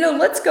 And,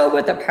 let's go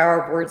with the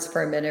power of words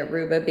for a minute,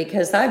 Ruba,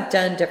 because I've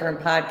done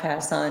different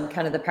podcasts on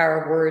kind of the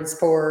power of words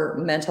for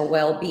mental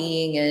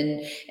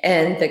well-being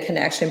and the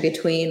connection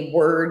between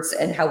words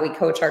and how we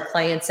coach our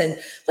clients. And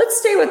let's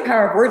stay with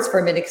power of words for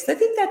a minute, because I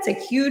think that's a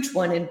huge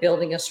one in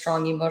building a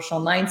strong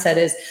emotional mindset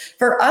is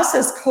for us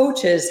as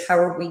coaches, how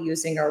are we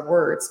using our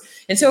words?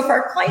 And so if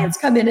our clients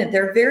come in and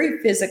they're very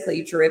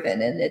physically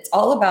driven and it's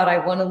all about,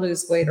 I want to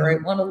lose weight or I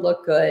want to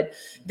look good,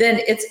 then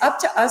it's up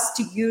to us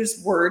to use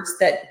words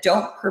that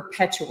don't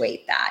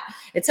perpetuate that.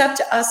 It's up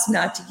to us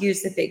not to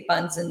use the big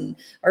buns and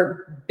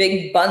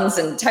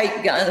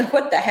tight gun.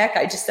 What the heck?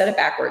 I just said it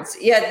backwards.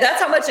 Yeah,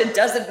 that's how much it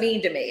doesn't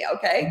mean to me.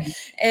 Okay.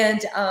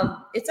 And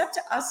it's up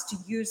to us to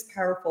use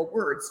powerful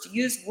words, to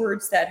use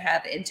words that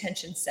have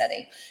intention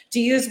setting, to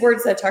use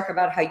words that talk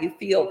about how you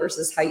feel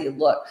versus how you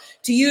look,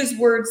 to use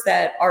words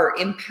that are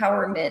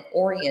empowerment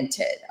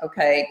oriented.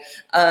 Okay.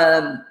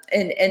 And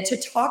to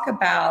talk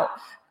about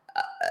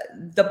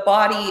the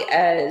body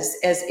as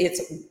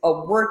it's a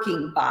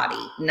working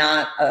body,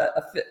 not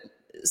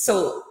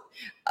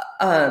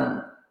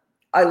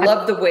I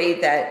love the way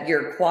that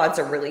your quads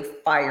are really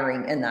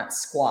firing in that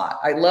squat.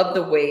 I love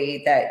the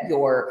way that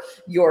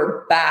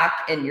your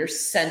back and your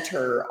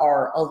center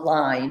are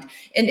aligned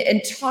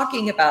and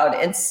talking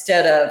about,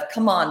 instead of,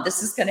 come on,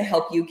 this is going to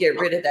help you get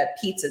rid of that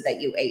pizza that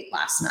you ate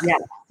last night.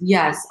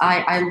 Yes.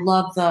 I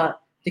love the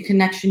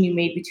connection you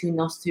made between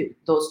those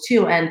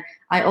two. And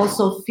I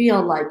also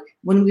feel like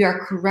when we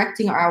are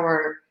correcting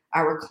our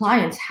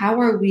clients, how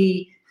are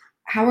we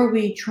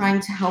trying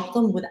to help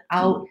them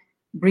without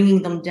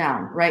bringing them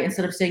down, right?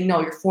 Instead of saying,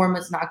 no, your form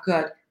is not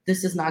good.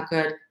 This is not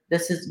good.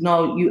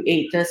 No, you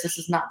ate this. This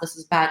is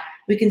bad.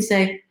 We can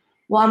say,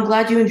 well, I'm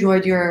glad you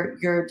enjoyed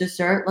your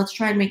dessert. Let's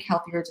try and make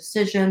healthier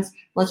decisions.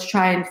 Let's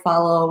try and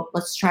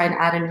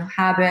add a new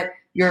habit.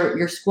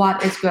 Your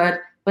squat is good.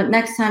 But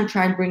next time,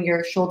 try and bring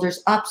your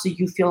shoulders up so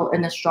you feel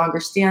in a stronger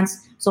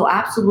stance. So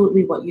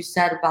absolutely what you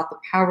said about the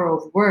power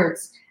of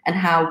words and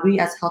how we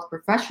as health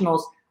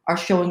professionals are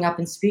showing up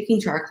and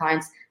speaking to our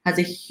clients has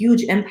a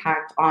huge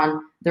impact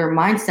on their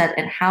mindset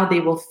and how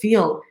they will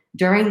feel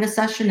during the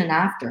session and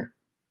after.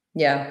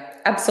 Yeah,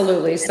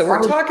 absolutely. So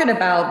we're talking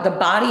about the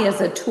body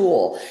as a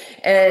tool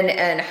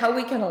and how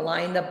we can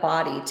align the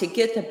body to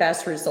get the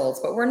best results.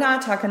 But we're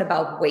not talking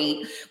about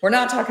weight. We're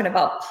not talking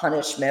about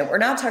punishment. We're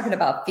not talking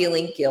about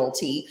feeling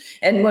guilty.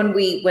 And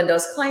when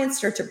those clients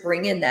start to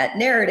bring in that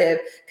narrative,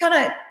 kind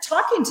of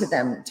talking to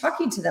them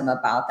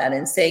about that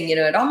and saying,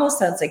 it almost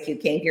sounds like you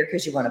came here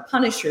because you want to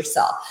punish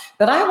yourself,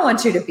 but I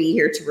want you to be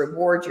here to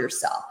reward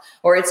yourself.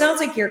 Or it sounds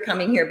like you're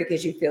coming here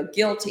because you feel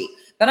guilty,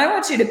 but I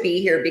want you to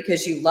be here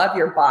because you love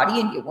your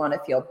body and you want to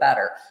feel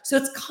better. So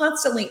it's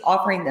constantly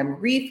offering them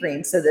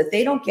reframes so that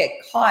they don't get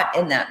caught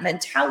in that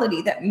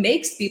mentality that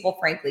makes people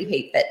frankly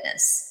hate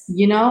fitness.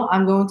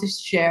 I'm going to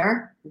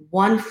share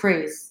one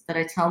phrase that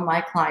I tell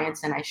my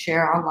clients and I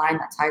share online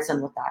that ties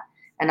in with that.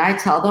 And I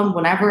tell them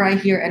whenever I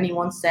hear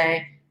anyone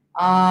say,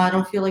 I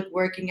don't feel like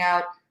working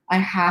out, I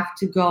have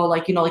to go,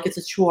 like it's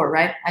a chore,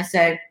 right? I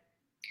say,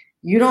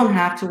 you don't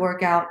have to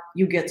work out,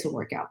 you get to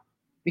work out.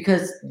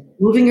 Because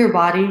moving your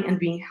body and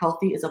being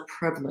healthy is a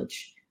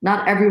privilege.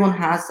 Not everyone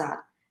has that.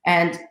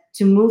 And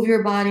to move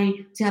your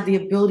body, to have the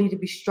ability to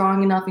be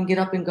strong enough and get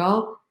up and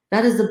go,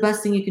 that is the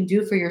best thing you can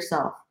do for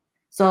yourself.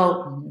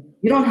 So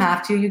you don't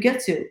have to, you get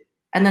to.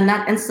 And then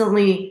that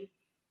instantly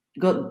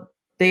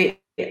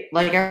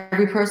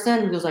every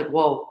person goes like,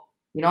 whoa,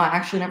 I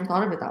actually never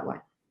thought of it that way.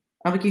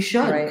 I'm like, you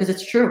should, because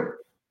it's true.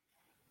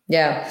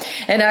 Yeah.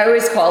 And I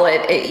always call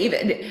it,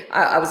 even,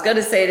 I was going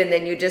to say it and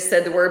then you just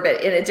said the word,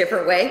 but in a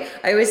different way.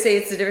 I always say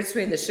it's the difference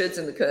between the shoulds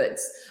and the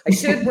coulds. I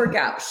should work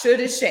out.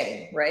 Should is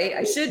shame, right?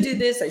 I should do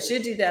this. I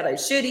should do that. I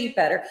should eat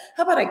better.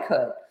 How about I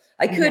could?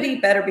 I could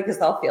eat better because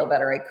I'll feel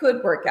better. I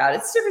could work out.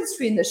 It's the difference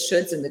between the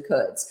shoulds and the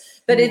coulds.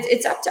 But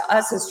it's up to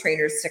us as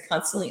trainers to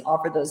constantly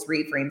offer those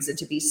reframes and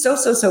to be so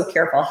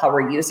careful how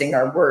we're using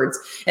our words,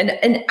 and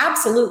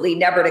absolutely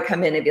never to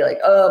come in and be like,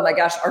 oh my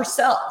gosh,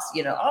 ourselves,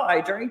 oh,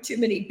 I drank too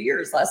many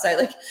beers last night.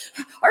 Like,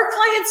 our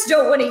clients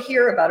don't want to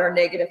hear about our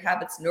negative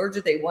habits, nor do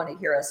they want to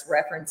hear us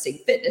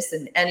referencing fitness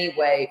in any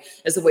way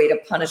as a way to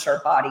punish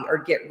our body or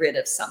get rid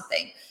of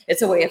something.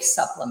 It's a way of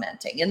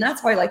supplementing. And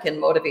that's why, like in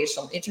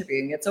motivational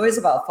interviewing, it's always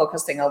about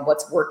focusing on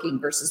what's working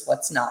versus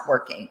what's not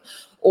working.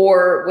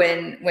 Or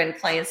when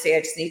clients say,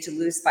 I just need to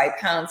lose 5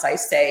 pounds, I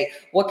say,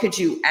 what could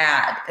you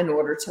add in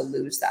order to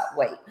lose that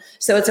weight?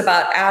 So it's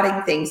about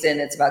adding things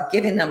in. It's about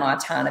giving them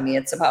autonomy.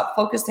 It's about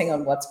focusing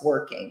on what's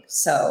working.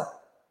 So,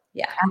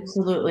 yeah.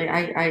 Absolutely.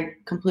 I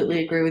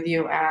completely agree with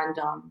you. And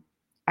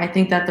I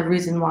think that the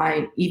reason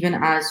why, even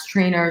as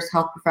trainers,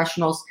 health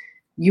professionals,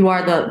 you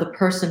are the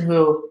person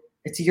who,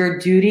 it's your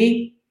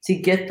duty to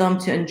get them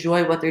to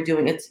enjoy what they're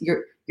doing. It's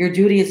your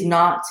duty is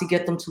not to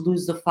get them to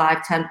lose the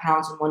 5-10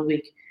 pounds in 1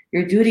 week.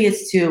 Your duty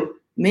is to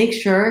make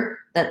sure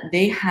that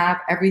they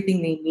have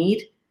everything they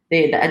need,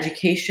 the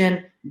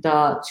education,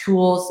 the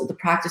tools, the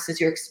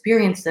practices, your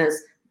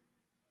experiences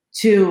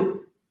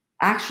to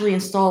actually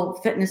install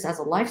fitness as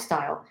a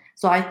lifestyle.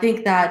 So I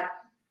think that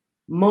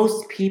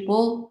most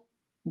people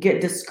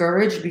get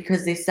discouraged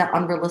because they set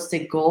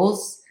unrealistic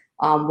goals,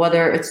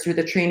 whether it's through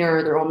the trainer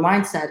or their own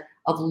mindset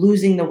of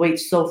losing the weight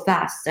so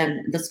fast.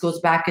 And this goes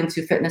back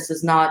into fitness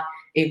is not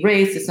a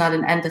race, it's not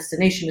an end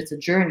destination, it's a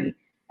journey.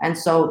 And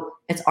so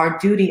it's our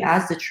duty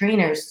as the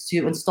trainers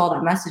to install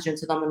that message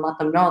into them and let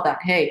them know that,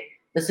 hey,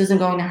 this isn't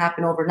going to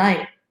happen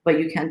overnight, but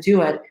you can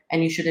do it.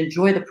 And you should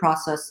enjoy the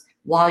process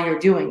while you're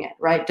doing it,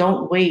 right?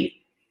 Don't wait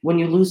when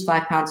you lose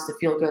 5 pounds to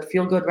feel good.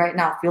 Feel good right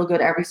now. Feel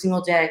good every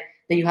single day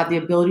that you have the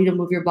ability to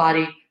move your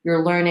body.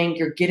 You're learning,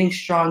 you're getting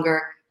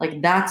stronger.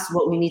 Like, that's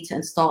what we need to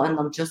install in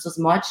them just as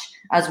much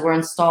as we're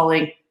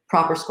installing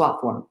proper squat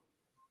form.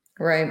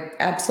 Right.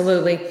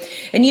 Absolutely.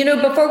 And,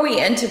 before we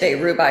end today,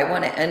 Ruba, I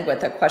want to end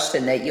with a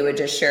question that you had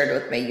just shared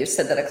with me. You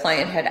said that a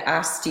client had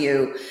asked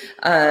you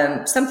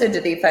something to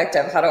the effect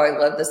of, how do I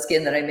love the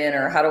skin that I'm in,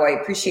 or how do I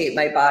appreciate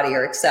my body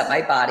or accept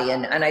my body?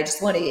 And I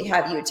just want to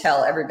have you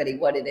tell everybody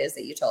what it is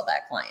that you told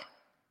that client.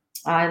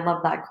 I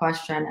love that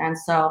question. And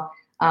so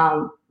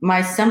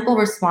my simple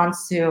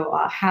response to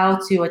how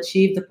to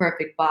achieve the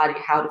perfect body,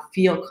 how to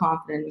feel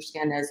confident in your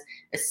skin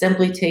is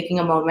simply taking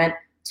a moment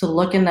to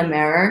look in the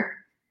mirror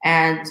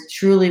and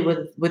truly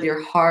with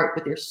your heart,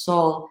 with your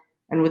soul,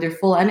 and with your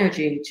full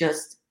energy,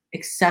 just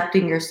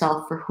accepting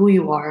yourself for who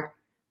you are,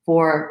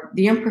 for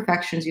the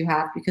imperfections you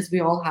have, because we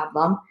all have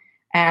them,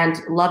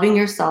 and loving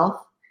yourself,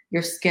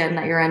 your skin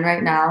that you're in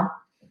right now,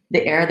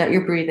 the air that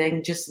you're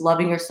breathing, just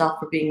loving yourself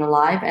for being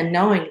alive, and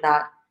knowing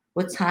that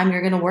with time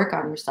you're going to work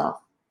on yourself.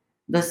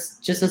 This,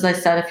 just as I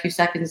said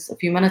a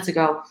few minutes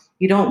ago,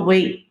 you don't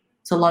wait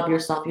to love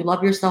yourself. You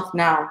love yourself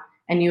now,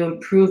 and you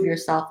improve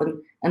yourself,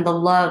 and the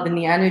love and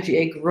the energy,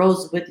 it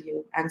grows with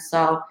you. And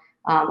so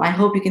I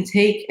hope you can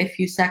take a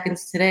few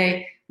seconds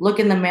today, look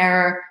in the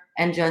mirror,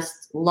 and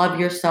just love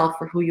yourself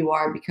for who you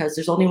are, because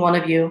there's only one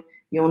of you.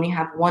 You only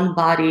have one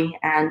body,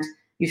 and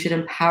you should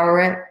empower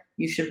it.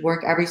 You should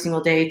work every single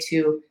day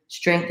to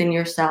strengthen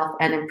yourself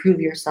and improve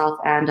yourself.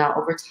 And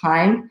over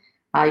time,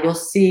 you'll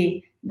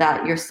see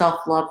that your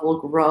self-love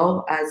will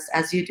grow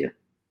as you do.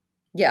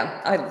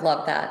 Yeah, I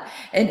love that.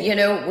 And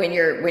when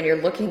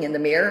you're looking in the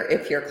mirror,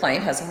 if your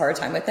client has a hard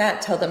time with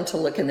that, tell them to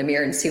look in the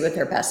mirror and see what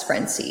their best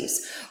friend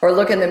sees, or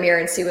look in the mirror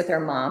and see what their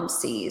mom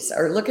sees,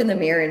 or look in the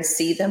mirror and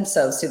see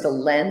themselves through the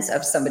lens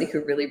of somebody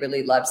who really,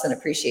 really loves and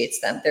appreciates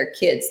them, their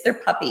kids, their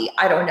puppy,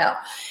 I don't know.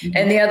 Mm-hmm.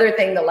 And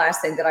the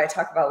last thing that I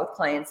talk about with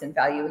clients and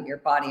valuing your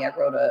body, I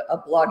wrote a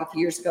blog a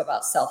few years ago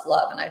about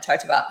self-love, and I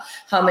talked about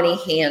how many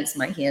hands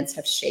my hands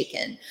have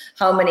shaken,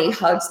 how many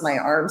hugs my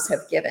arms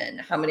have given,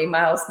 how many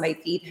miles my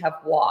feet have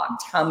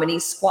walked, how many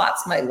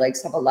squats my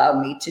legs have allowed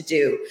me to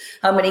do,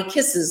 how many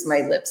kisses my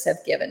lips have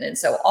given. And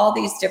so all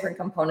these different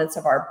components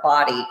of our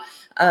body,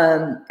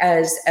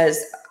 as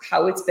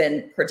how it's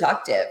been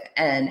productive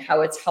and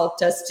how it's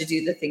helped us to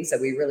do the things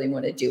that we really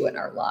want to do in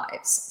our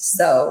lives.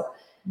 So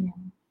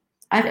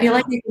I feel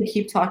like we can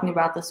keep talking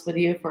about this with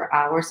you for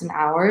hours and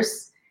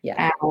hours.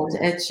 Yeah.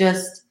 And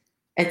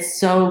it's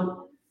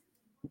so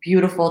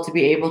beautiful to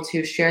be able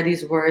to share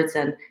these words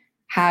and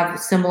have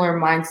similar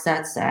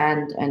mindsets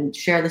and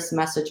share this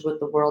message with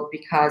the world,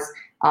 because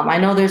I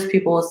know there's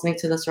people listening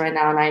to this right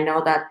now, and I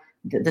know that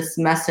this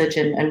message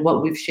and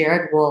what we've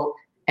shared will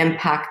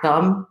impact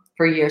them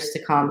for years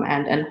to come,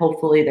 and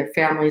hopefully their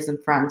families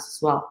and friends as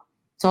well.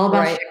 It's all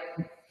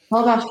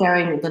about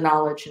sharing the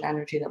knowledge and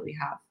energy that we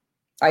have.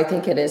 I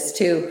think it is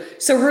too.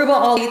 So Ruba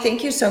Ali,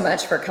 thank you so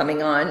much for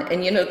coming on.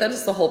 And that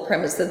is the whole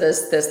premise of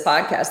this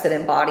podcast that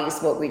embodies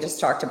what we just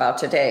talked about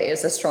today,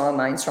 is a strong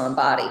mind, strong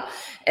body.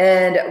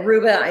 And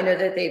Ruba, I know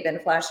that they've been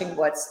flashing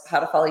how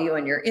to follow you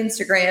on your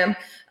Instagram.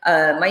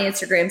 My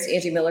Instagram's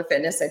Angie Miller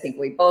Fitness. I think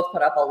we both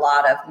put up a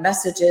lot of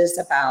messages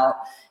about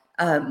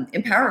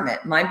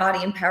empowerment, mind body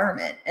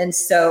empowerment. And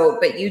so,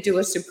 but you do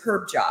a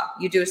superb job.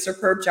 You do a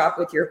superb job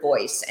with your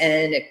voice,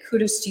 and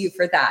kudos to you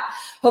for that.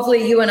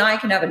 Hopefully you and I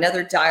can have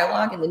another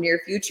dialogue in the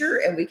near future,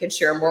 and we can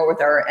share more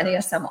with our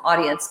NASM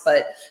audience.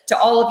 But to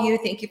all of you,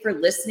 thank you for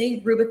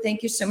listening. Ruba,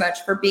 thank you so much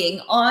for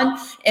being on,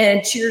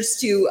 and cheers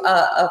to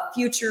a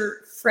future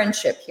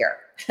friendship here,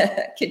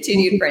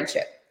 continued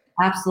friendship.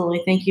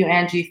 Absolutely. Thank you,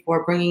 Angie,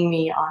 for bringing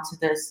me onto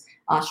this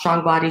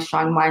strong body,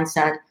 strong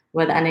mindset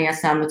with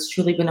NASM. It's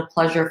truly been a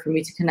pleasure for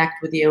me to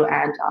connect with you,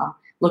 and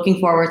looking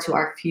forward to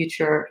our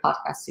future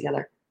podcasts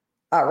together.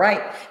 All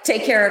right.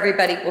 Take care,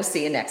 everybody. We'll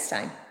see you next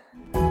time.